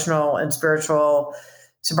emotional and spiritual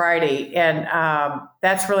sobriety. And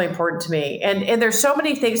that's really important to me. And there's so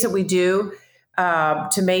many things that we do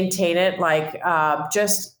to maintain it, like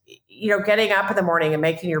just, getting up in the morning and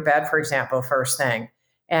making your bed, for example, first thing,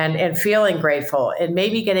 and feeling grateful, and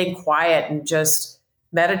maybe getting quiet and just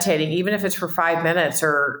meditating, even if it's for 5 minutes,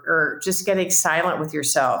 or just getting silent with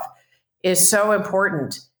yourself, is so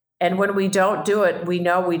important. And when we don't do it, we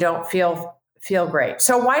know we don't feel great.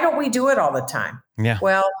 So why don't we do it all the time? Yeah.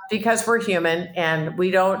 Well, because we're human and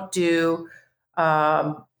we don't do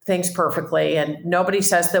things perfectly, and nobody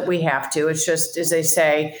says that we have to. It's just, as they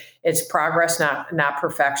say, it's progress, not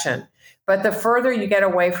perfection. But the further you get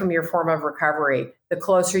away from your form of recovery, the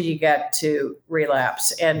closer you get to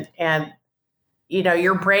relapse. And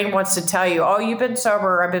your brain wants to tell you, oh, you've been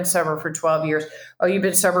sober. I've been sober for 12 years. Oh, you've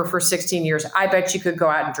been sober for 16 years. I bet you could go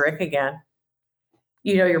out and drink again.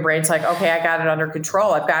 Your brain's like, okay, I got it under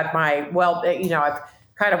control. I've got I've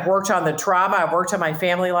kind of worked on the trauma. I've worked on my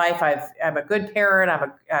family life. I'm a good parent.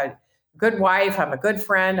 I'm a good wife. I'm a good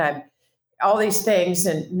friend. I'm all these things,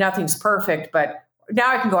 and nothing's perfect, but now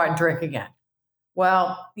I can go out and drink again.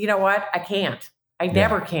 Well, you know what? I can't. I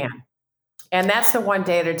never can. And that's the one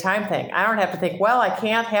day at a time thing. I don't have to think, well, I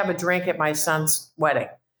can't have a drink at my son's wedding.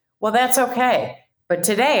 Well, that's okay. But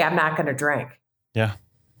today I'm not going to drink. Yeah.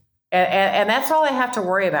 And that's all I have to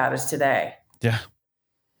worry about is today. Yeah.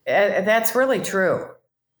 And that's really true.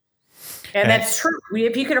 And that's true.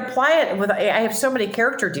 If you could apply it I have so many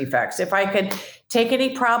character defects. If I could take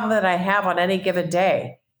any problem that I have on any given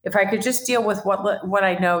day, if I could just deal with what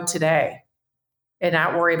I know today and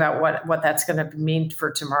not worry about what that's going to mean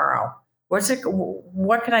for tomorrow.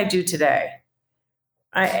 What can I do today?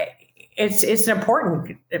 It's an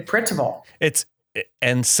important principle. It's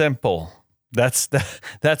and simple. That's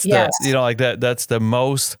Yes. that's the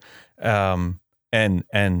most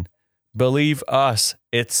and believe us,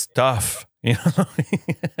 it's tough.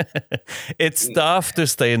 It's tough to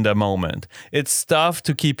stay in the moment. It's tough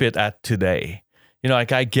to keep it at today.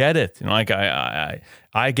 I get it.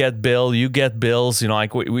 I get bill, you get bills.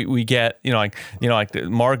 We get. The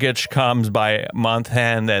mortgage comes by month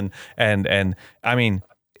end, and I mean,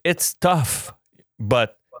 it's tough,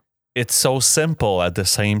 but it's so simple at the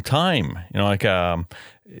same time.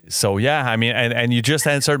 So yeah, I mean, and you just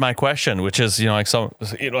answered my question, which is in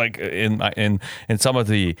some of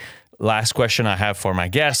the last question I have for my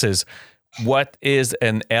guests is, what is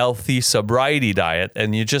an healthy sobriety diet?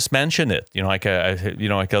 And you just mentioned it, like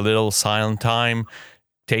a little silent time,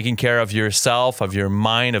 taking care of yourself, of your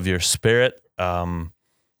mind, of your spirit, and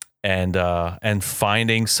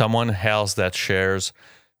finding someone else that shares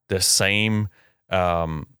the same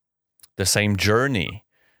journey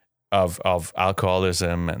of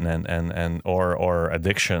alcoholism and or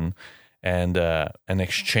addiction, and an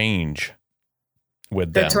exchange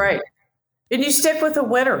with them. That's right. And you stick with the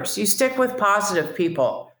winners. You stick with positive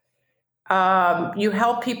people. You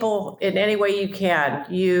help people in any way you can.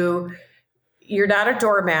 You're not a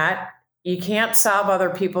doormat. You can't solve other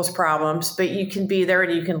people's problems, but you can be there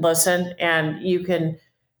and you can listen and you can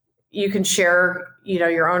share,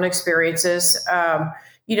 your own experiences.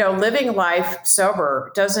 Living life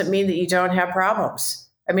sober doesn't mean that you don't have problems.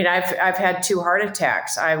 I mean, I've had 2 heart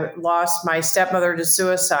attacks. I lost my stepmother to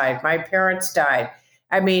suicide. My parents died.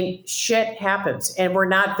 I mean, shit happens, and we're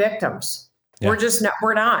not victims. Yeah.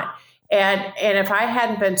 We're not. And if I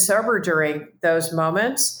hadn't been sober during those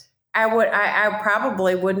moments, I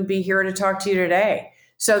probably wouldn't be here to talk to you today.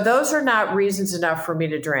 So those are not reasons enough for me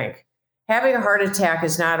to drink. Having a heart attack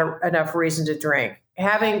is not enough reason to drink.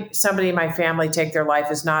 Having somebody in my family take their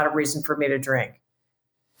life is not a reason for me to drink,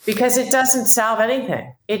 because it doesn't solve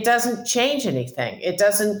anything. It doesn't change anything. It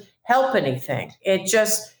doesn't help anything.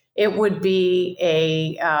 It would be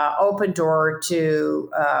a open door to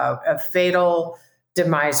a fatal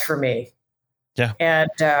demise for me. Yeah. And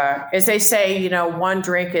as they say, 1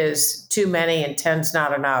 drink is too many and 10's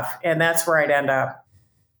not enough. And that's where I'd end up.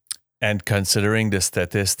 And considering the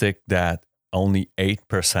statistic that only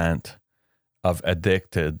 8% of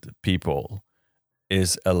addicted people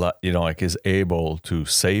is able to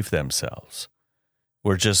save themselves,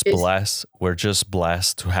 we're just blessed. We're just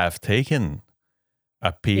blessed to have taken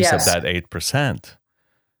a piece of that 8%.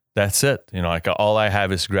 That's it. All I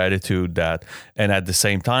have is gratitude that, and at the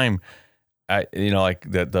same time,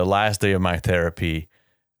 the last day of my therapy,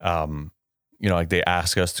 they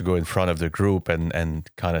asked us to go in front of the group and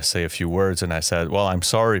kind of say a few words. And I said, well, I'm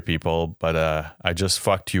sorry, people, but I just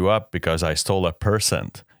fucked you up because I stole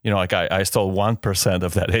 1%. I stole 1%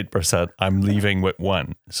 of that 8%. I'm leaving with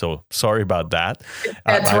 1. So sorry about that.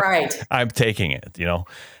 That's right. I'm taking it,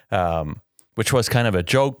 which was kind of a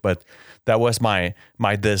joke, but that was my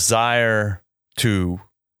desire to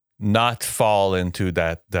not fall into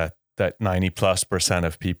that 90+%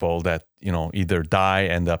 of people that, either die,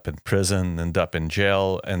 end up in prison, end up in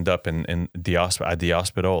jail, end up at the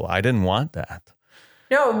hospital. I didn't want that.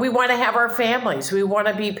 No, we want to have our families. We want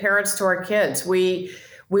to be parents to our kids. We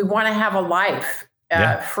want to have a life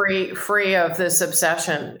free of this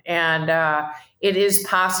obsession. And it is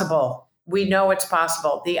possible. We know it's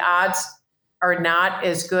possible. The odds are not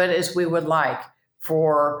as good as we would like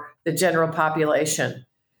for the general population,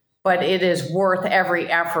 but it is worth every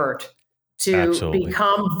effort to Absolutely.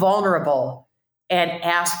 Become vulnerable and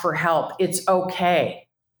ask for help. It's okay.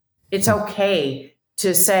 It's okay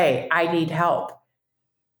to say, I need help.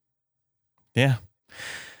 Yeah.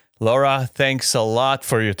 Laura, thanks a lot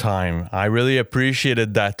for your time. I really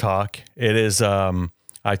appreciated that talk. It is,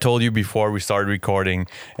 I told you before we started recording,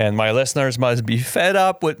 and my listeners must be fed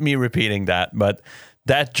up with me repeating that, but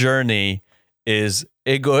that journey is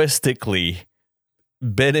egoistically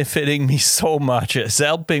benefiting me so much. It's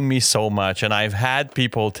helping me so much. And I've had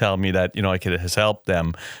people tell me that, it has helped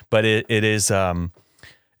them, but it is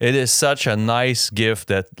such a nice gift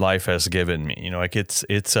that life has given me.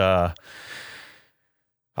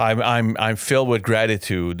 I'm filled with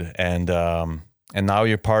gratitude, and now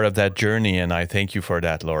you're part of that journey, and I thank you for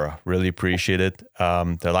that, Laura. Really appreciate it.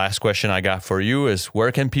 The last question I got for you is,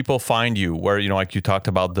 where can people find you? Where, like you talked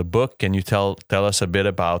about the book, can you tell us a bit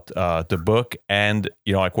about the book, and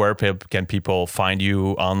where can people find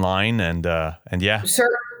you online, and yeah.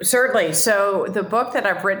 Certainly. So the book that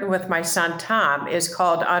I've written with my son Tom is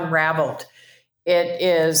called Unraveled. It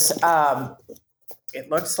is. It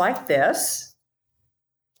looks like this.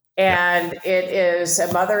 And it is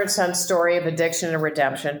a mother and son story of addiction and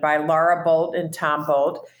redemption by Laura Bolt and Tom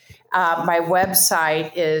Bolt. My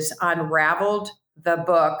website is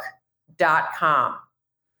unraveledthebook.com.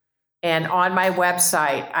 And on my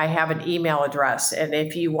website, I have an email address. And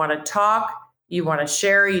if you want to talk, you want to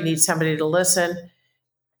share, you need somebody to listen,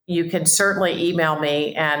 you can certainly email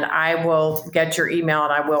me, and I will get your email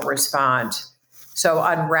and I will respond. So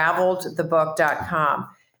unraveledthebook.com.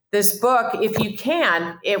 This book, if you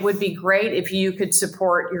can, it would be great if you could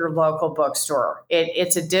support your local bookstore.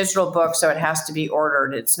 It's a digital book, so it has to be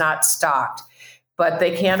ordered. It's not stocked, but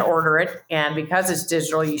they can order it. And because it's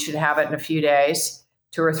digital, you should have it in a few days,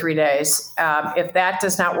 2 or 3 days. If that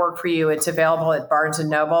does not work for you, it's available at Barnes &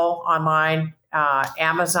 Noble online,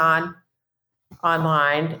 Amazon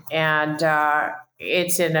online, and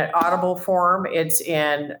it's in an Audible form, it's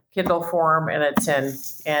in Kindle form, and it's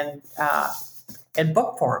in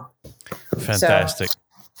book form. Fantastic. So,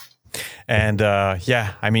 and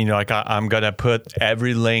I'm gonna put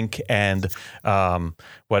every link and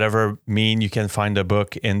whatever you can find the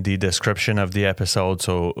book in the description of the episode.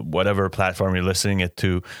 So whatever platform you're listening it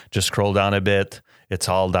to, just scroll down a bit. It's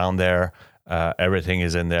all down there. Everything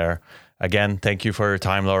is in there. Again, thank you for your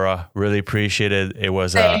time, Laura. Really appreciate it. It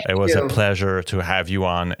was a pleasure to have you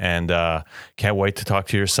on, and can't wait to talk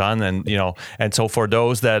to your son. And and so for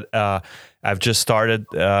those that I've just started,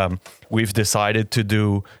 we've decided to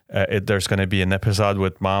do. There's going to be an episode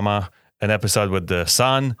with Mama, an episode with the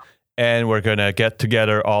son, and we're going to get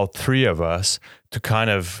together, all three of us, to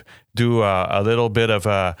kind of do a little bit of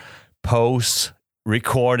a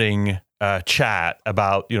post-recording chat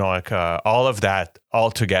about all of that all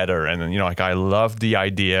together. And I love the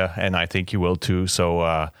idea, and I think you will too.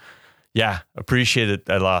 So appreciate it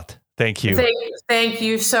a lot. Thank you. Thank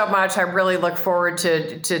you so much. I really look forward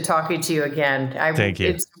to talking to you again. Thank you.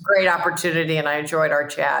 It's a great opportunity, and I enjoyed our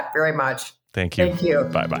chat very much. Thank you. Thank you.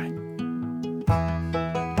 Bye-bye.